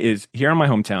guy is here in my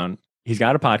hometown. He's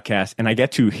got a podcast and I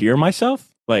get to hear myself.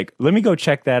 Like, let me go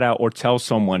check that out or tell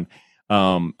someone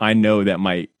I know that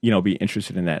might, be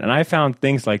interested in that. And I found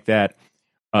things like that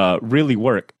really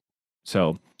work.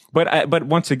 So, but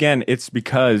once again, it's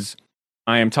because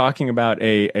I am talking about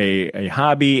a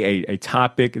hobby, a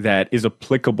topic that is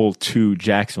applicable to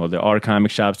Jacksonville. There are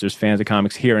comic shops, there's fans of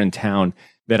comics here in town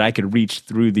that I could reach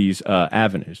through these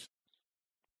avenues.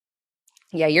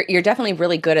 Yeah, you're definitely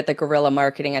really good at the guerrilla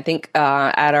marketing. I think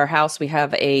at our house we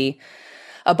have a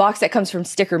box that comes from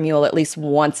Sticker Mule at least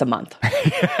once a month.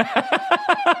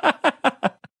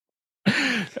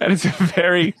 That is a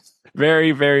very,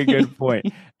 very, very good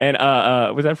point. And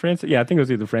was that Francis? Yeah, I think it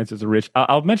was either Francis or Rich.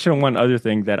 I'll mention one other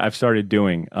thing that I've started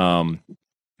doing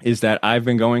is that I've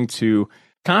been going to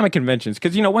comic conventions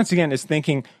because, once again, it's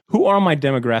thinking, who are my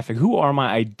demographic? Who are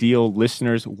my ideal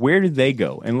listeners? Where do they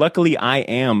go? And luckily, I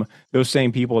am those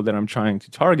same people that I'm trying to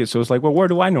target. So it's like, well, where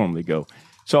do I normally go?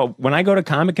 So when I go to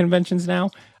comic conventions now,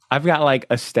 I've got like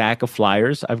a stack of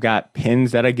flyers. I've got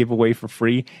pins that I give away for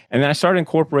free. And then I started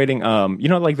incorporating,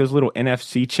 like those little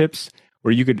NFC chips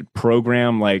where you could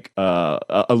program like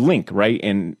a link, right?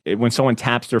 And when someone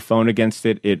taps their phone against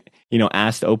it, it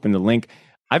asks to open the link.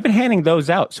 I've been handing those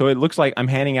out. So it looks like I'm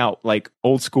handing out like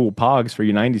old school pogs for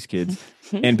you 90s kids.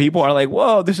 And people are like,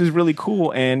 whoa, this is really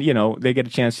cool. And, they get a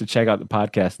chance to check out the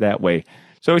podcast that way.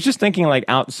 So it's just thinking like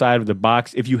outside of the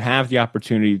box. If you have the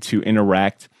opportunity to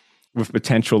interact with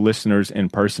potential listeners in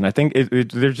person, I think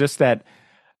there's just that,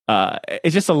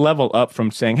 it's just a level up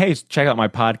from saying, hey, check out my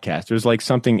podcast. There's like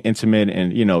something intimate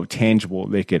and, tangible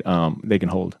they can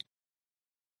hold.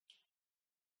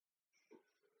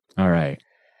 All right.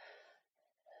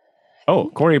 Oh,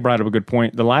 Corey brought up a good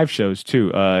point. The live shows,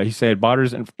 too. He said,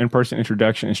 Botter's in-person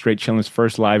introduction and Straight Chillin's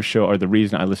first live show are the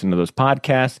reason I listen to those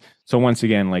podcasts. So once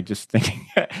again, like just thinking,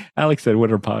 Alex said,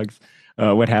 what are Pogs?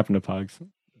 What happened to Pogs?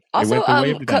 Also,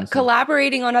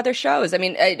 collaborating on other shows. I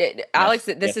mean, Alex,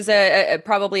 this is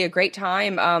probably a great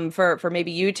time for maybe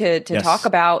you to talk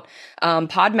about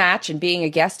Podmatch and being a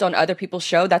guest on other people's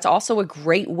show. That's also a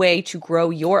great way to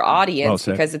grow your audience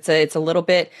because it's a little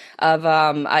bit of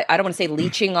I don't want to say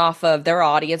leeching off of their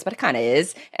audience, but it kind of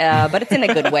is. But it's in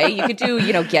a good way. You could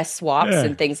do guest swaps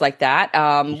and things like that,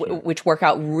 which work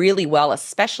out really well,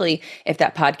 especially if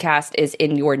that podcast is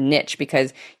in your niche,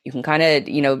 because you can kind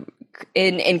of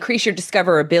increase your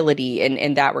discoverability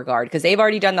in that regard, because they've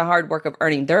already done the hard work of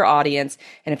earning their audience.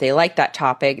 And if they like that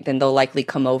topic, then they'll likely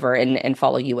come over and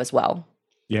follow you as well.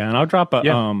 Yeah. And I'll drop a,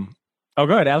 oh,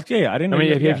 go ahead, Alex. Yeah. I didn't know. I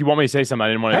mean, if you want me to say something, I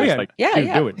didn't want to do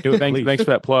it. Do it. Thanks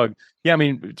for that plug. Yeah. I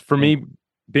mean, for me,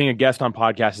 being a guest on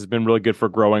podcasts has been really good for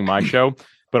growing my show,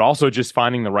 but also just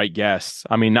finding the right guests.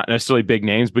 I mean, not necessarily big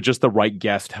names, but just the right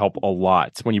guest help a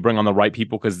lot when you bring on the right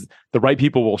people, because the right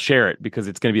people will share it because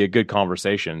it's going to be a good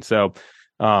conversation. So,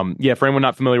 for anyone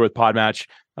not familiar with Podmatch,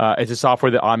 it's a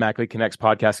software that automatically connects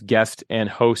podcast guests and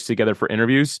hosts together for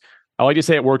interviews. I like to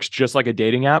say it works just like a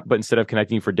dating app, but instead of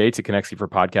connecting you for dates, it connects you for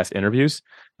podcast interviews.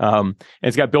 And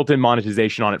it's got built-in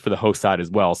monetization on it for the host side as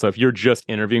well. So if you're just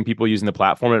interviewing people using the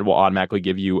platform, it will automatically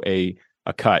give you a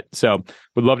cut. So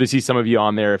would love to see some of you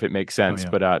on there if it makes sense.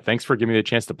 But thanks for giving me the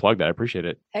chance to plug that. I appreciate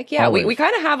it. Heck yeah. We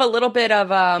kind of have a little bit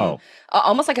of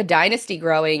almost like a dynasty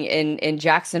growing in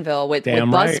Jacksonville with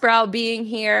Buzzsprout being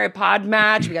here,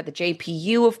 Podmatch. We got the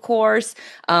JPU, of course.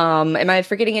 Am I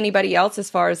forgetting anybody else as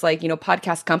far as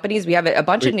podcast companies? We have a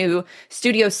bunch of new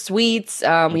studio suites.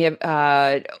 We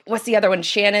have what's the other one?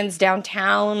 Shannon's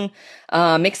downtown.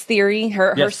 Mixed Theory,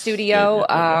 her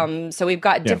studio. So we've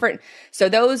got different. So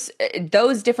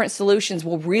those different solutions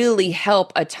will really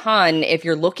help a ton if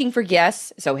you're looking for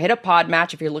guests. So hit up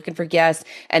Podmatch if you're looking for guests,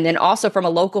 and then also from a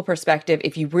local perspective,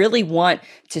 if you really want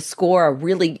to score a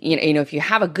really, if you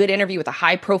have a good interview with a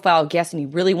high profile guest and you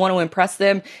really want to impress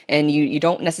them, and you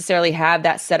don't necessarily have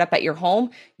that set up at your home,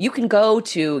 you can go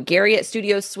to Gary at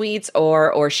Studio Suites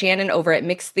or Shannon over at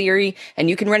Mixed Theory,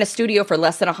 and you can rent a studio for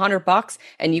less than $100,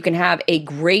 and you can have a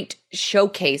great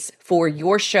showcase for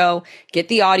your show, get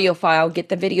the audio file, get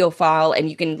the video file, and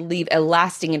you can leave a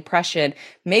lasting impression,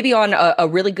 maybe on a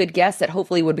really good guest that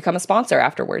hopefully would become a sponsor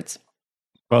afterwards.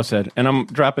 Well said. And I'm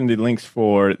dropping the links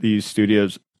for these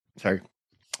studios,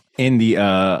 in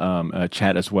the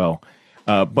chat as well.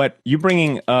 But you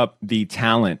bringing up the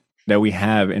talent that we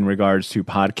have in regards to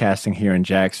podcasting here in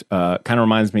Jax kind of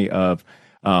reminds me of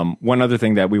one other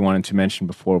thing that we wanted to mention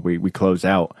before we close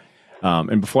out.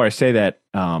 And before I say that,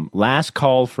 last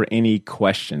call for any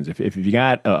questions. If you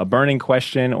got a burning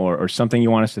question or something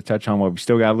you want us to touch on while we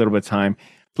still got a little bit of time,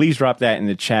 please drop that in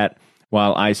the chat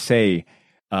while I say,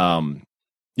 Blythe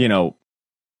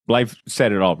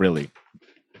said it all, really.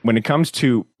 When it comes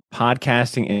to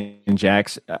podcasting in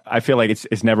Jax, I feel like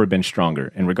it's never been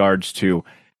stronger in regards to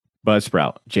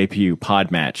Buzzsprout, JPU,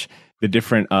 Podmatch, the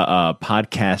different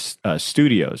podcast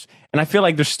studios. And I feel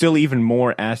like there's still even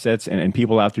more assets and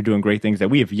people out there doing great things that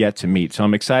we have yet to meet. So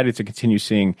I'm excited to continue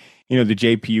seeing, the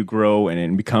JPU grow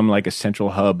and become like a central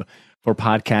hub for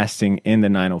podcasting in the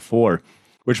 904.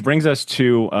 Which brings us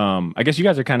to, I guess you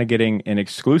guys are kind of getting an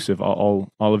exclusive,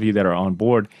 all of you that are on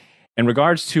board, in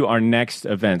regards to our next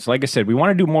events. Like I said, we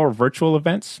want to do more virtual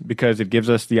events because it gives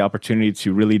us the opportunity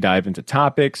to really dive into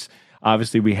topics.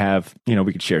 Obviously, we have,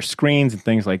 we could share screens and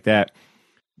things like that.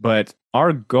 But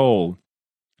our goal,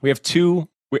 we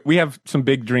have some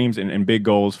big dreams and big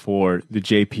goals for the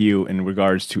JPU in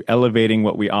regards to elevating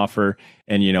what we offer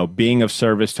and, being of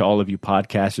service to all of you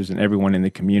podcasters and everyone in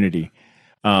the community.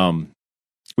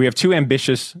 We have two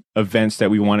ambitious events that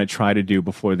we want to try to do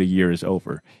before the year is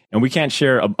over. And we can't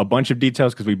share a bunch of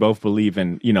details because we both believe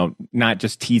in, not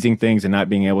just teasing things and not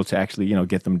being able to actually,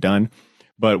 get them done.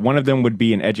 But one of them would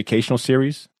be an educational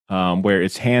series where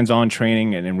it's hands-on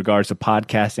training and in regards to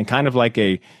podcasting, kind of like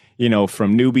a,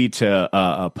 from newbie to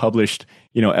a published,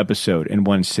 episode in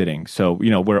one sitting. So,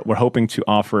 we're hoping to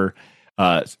offer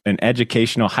an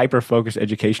educational, hyper-focused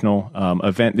educational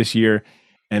event this year.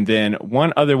 And then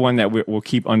one other one that we'll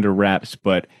keep under wraps,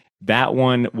 but that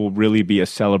one will really be a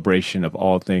celebration of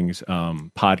all things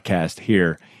podcast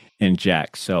here in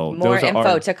Jax. So more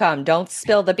info to come. Don't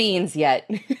spill the beans yet.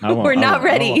 We're not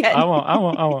ready yet. I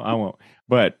won't.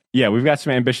 But yeah, we've got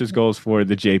some ambitious goals for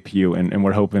the JPU, and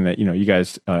we're hoping that you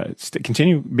guys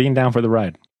continue being down for the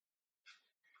ride.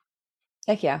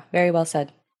 Heck yeah, very well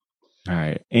said. All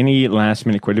right. Any last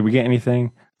minute quick? Did we get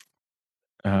anything?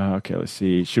 Okay, let's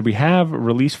see. Should we have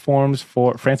release forms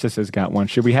for... Francis has got one.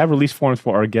 Should we have release forms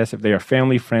for our guests if they are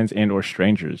family, friends, and or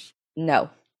strangers?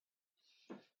 No.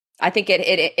 I think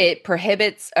it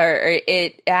prohibits or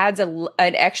it adds an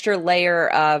extra layer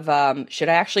of should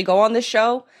I actually go on this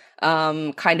show?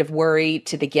 Kind of worry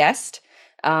to the guest.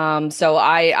 So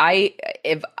I've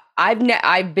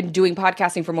been doing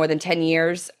podcasting for more than 10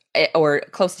 years. Or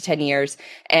close to 10 years.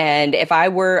 And if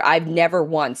I've never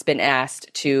once been asked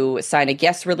to sign a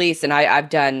guest release. And I've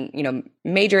done,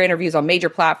 major interviews on major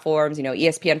platforms,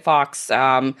 ESPN, Fox,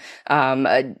 a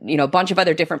bunch of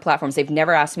other different platforms. They've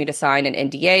never asked me to sign an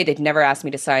NDA. They've never asked me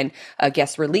to sign a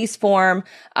guest release form.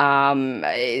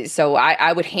 So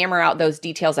I would hammer out those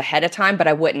details ahead of time, but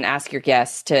I wouldn't ask your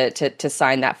guests to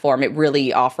sign that form. It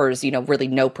really offers, really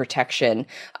no protection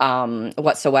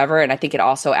whatsoever. And I think it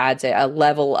also adds a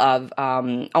level of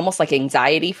almost like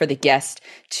anxiety for the guest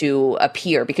to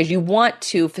appear, because you want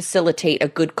to facilitate a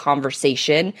good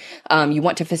conversation. You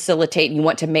want to facilitate and you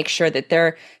want to make sure that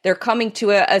they're coming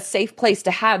to a safe place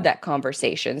to have that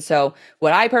conversation. So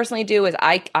what I personally do is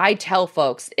I tell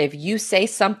folks, if you say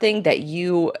something that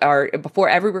you are, before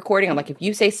every recording, I'm like, if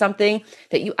you say something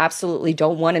that you absolutely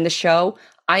don't want in the show,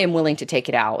 I am willing to take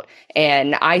it out.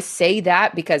 And I say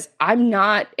that because I'm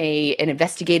not an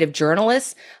investigative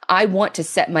journalist. I want to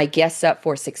set my guests up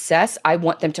for success. I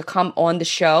want them to come on the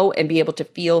show and be able to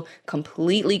feel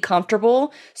completely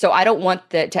comfortable. So I don't want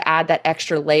to add that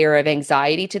extra layer of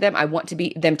anxiety to them. I want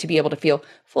them to be able to feel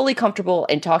fully comfortable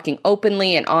and talking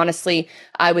openly and honestly.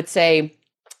 I would say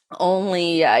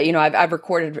only, I've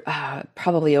recorded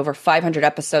probably over 500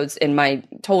 episodes in my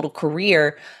total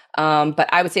career. But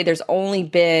I would say there's only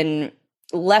been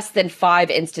less than 5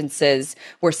 instances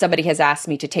where somebody has asked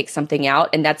me to take something out,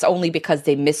 and that's only because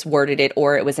they misworded it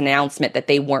or it was an announcement that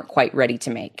they weren't quite ready to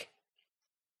make.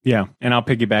 Yeah, and I'll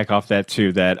piggyback off that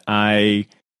too, that I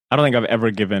don't think I've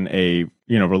ever given a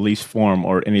release form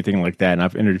or anything like that, and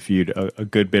I've interviewed a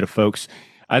good bit of folks.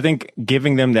 I think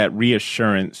giving them that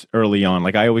reassurance early on,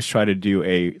 like I always try to do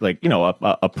a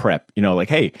prep, like,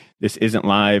 hey, this isn't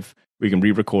live. We can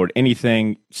re-record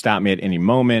anything, stop me at any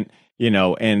moment,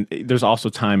 and there's also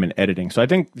time in editing. So I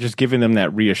think just giving them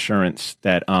that reassurance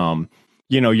that,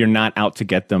 you're not out to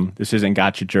get them. This isn't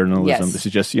gotcha journalism. Yes. This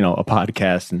is just, a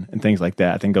podcast and things like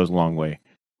that, I think goes a long way.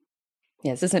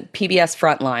 Yeah, this isn't PBS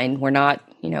Frontline. We're not,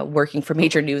 working for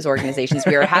major news organizations.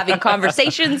 We are having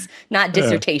conversations, not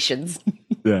dissertations.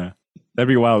 Yeah. That'd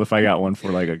be wild if I got one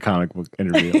for like a comic book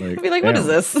interview. I'd be like, what is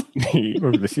this? You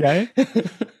work for the CIA?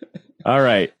 All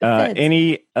right.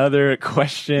 Any other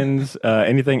questions?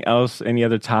 Anything else? Any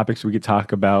other topics we could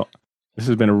talk about? This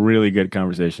has been a really good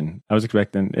conversation. I was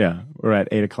expecting, we're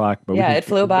at 8:00, but it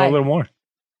flew by. A little more.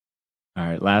 All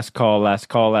right. Last call.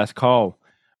 All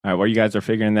right. While you guys are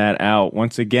figuring that out,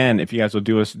 once again, if you guys will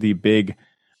do us the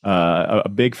a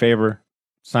big favor,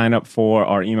 sign up for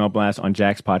our email blast on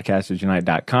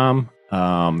jaxpodcastersunite.com.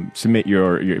 Submit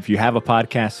if you have a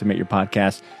podcast, submit your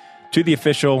podcast to the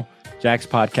official Jax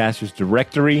Podcasters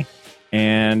directory.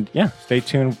 And stay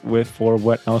tuned for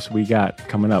what else we got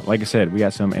coming up. Like I said, we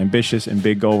got some ambitious and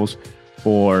big goals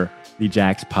for the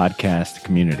Jax podcast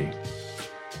community.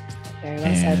 Very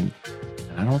well said.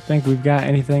 I don't think we've got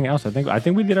anything else. I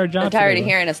think we did our job. I'm tired of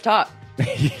hearing us talk.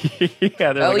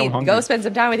 Go spend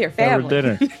some time with your family.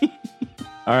 Dinner.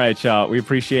 All right, y'all. We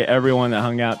appreciate everyone that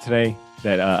hung out today.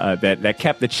 That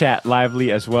kept the chat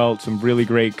lively as well. Some really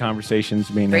great conversations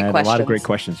being had. A lot of great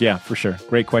questions. Yeah, for sure.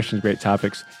 Great questions, great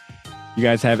topics. You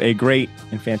guys have a great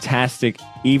and fantastic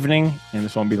evening, and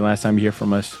this won't be the last time you hear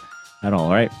from us at all.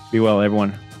 All right? Be well,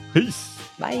 everyone. Peace.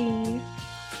 Bye.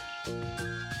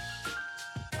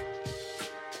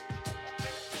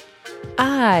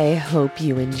 I hope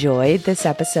you enjoyed this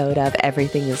episode of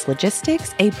Everything is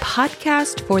Logistics, a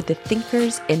podcast for the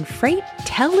thinkers in freight,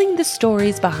 telling the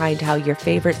stories behind how your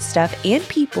favorite stuff and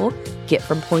people get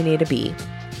from point A to B.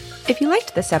 If you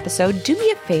liked this episode, do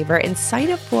me a favor and sign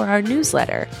up for our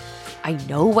newsletter. I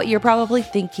know what you're probably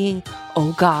thinking,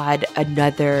 oh God,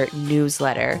 another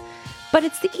newsletter. But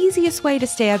it's the easiest way to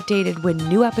stay updated when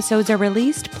new episodes are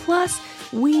released. Plus,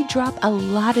 we drop a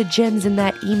lot of gems in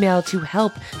that email to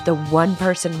help the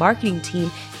one-person marketing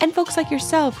team and folks like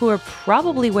yourself who are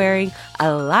probably wearing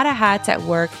a lot of hats at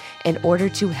work in order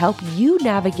to help you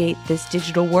navigate this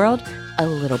digital world a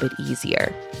little bit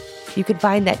easier. You can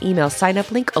find that email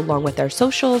sign-up link along with our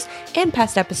socials and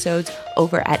past episodes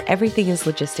over at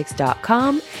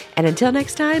everythingislogistics.com. And until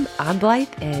next time, I'm Blythe,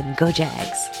 and go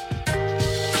Jags.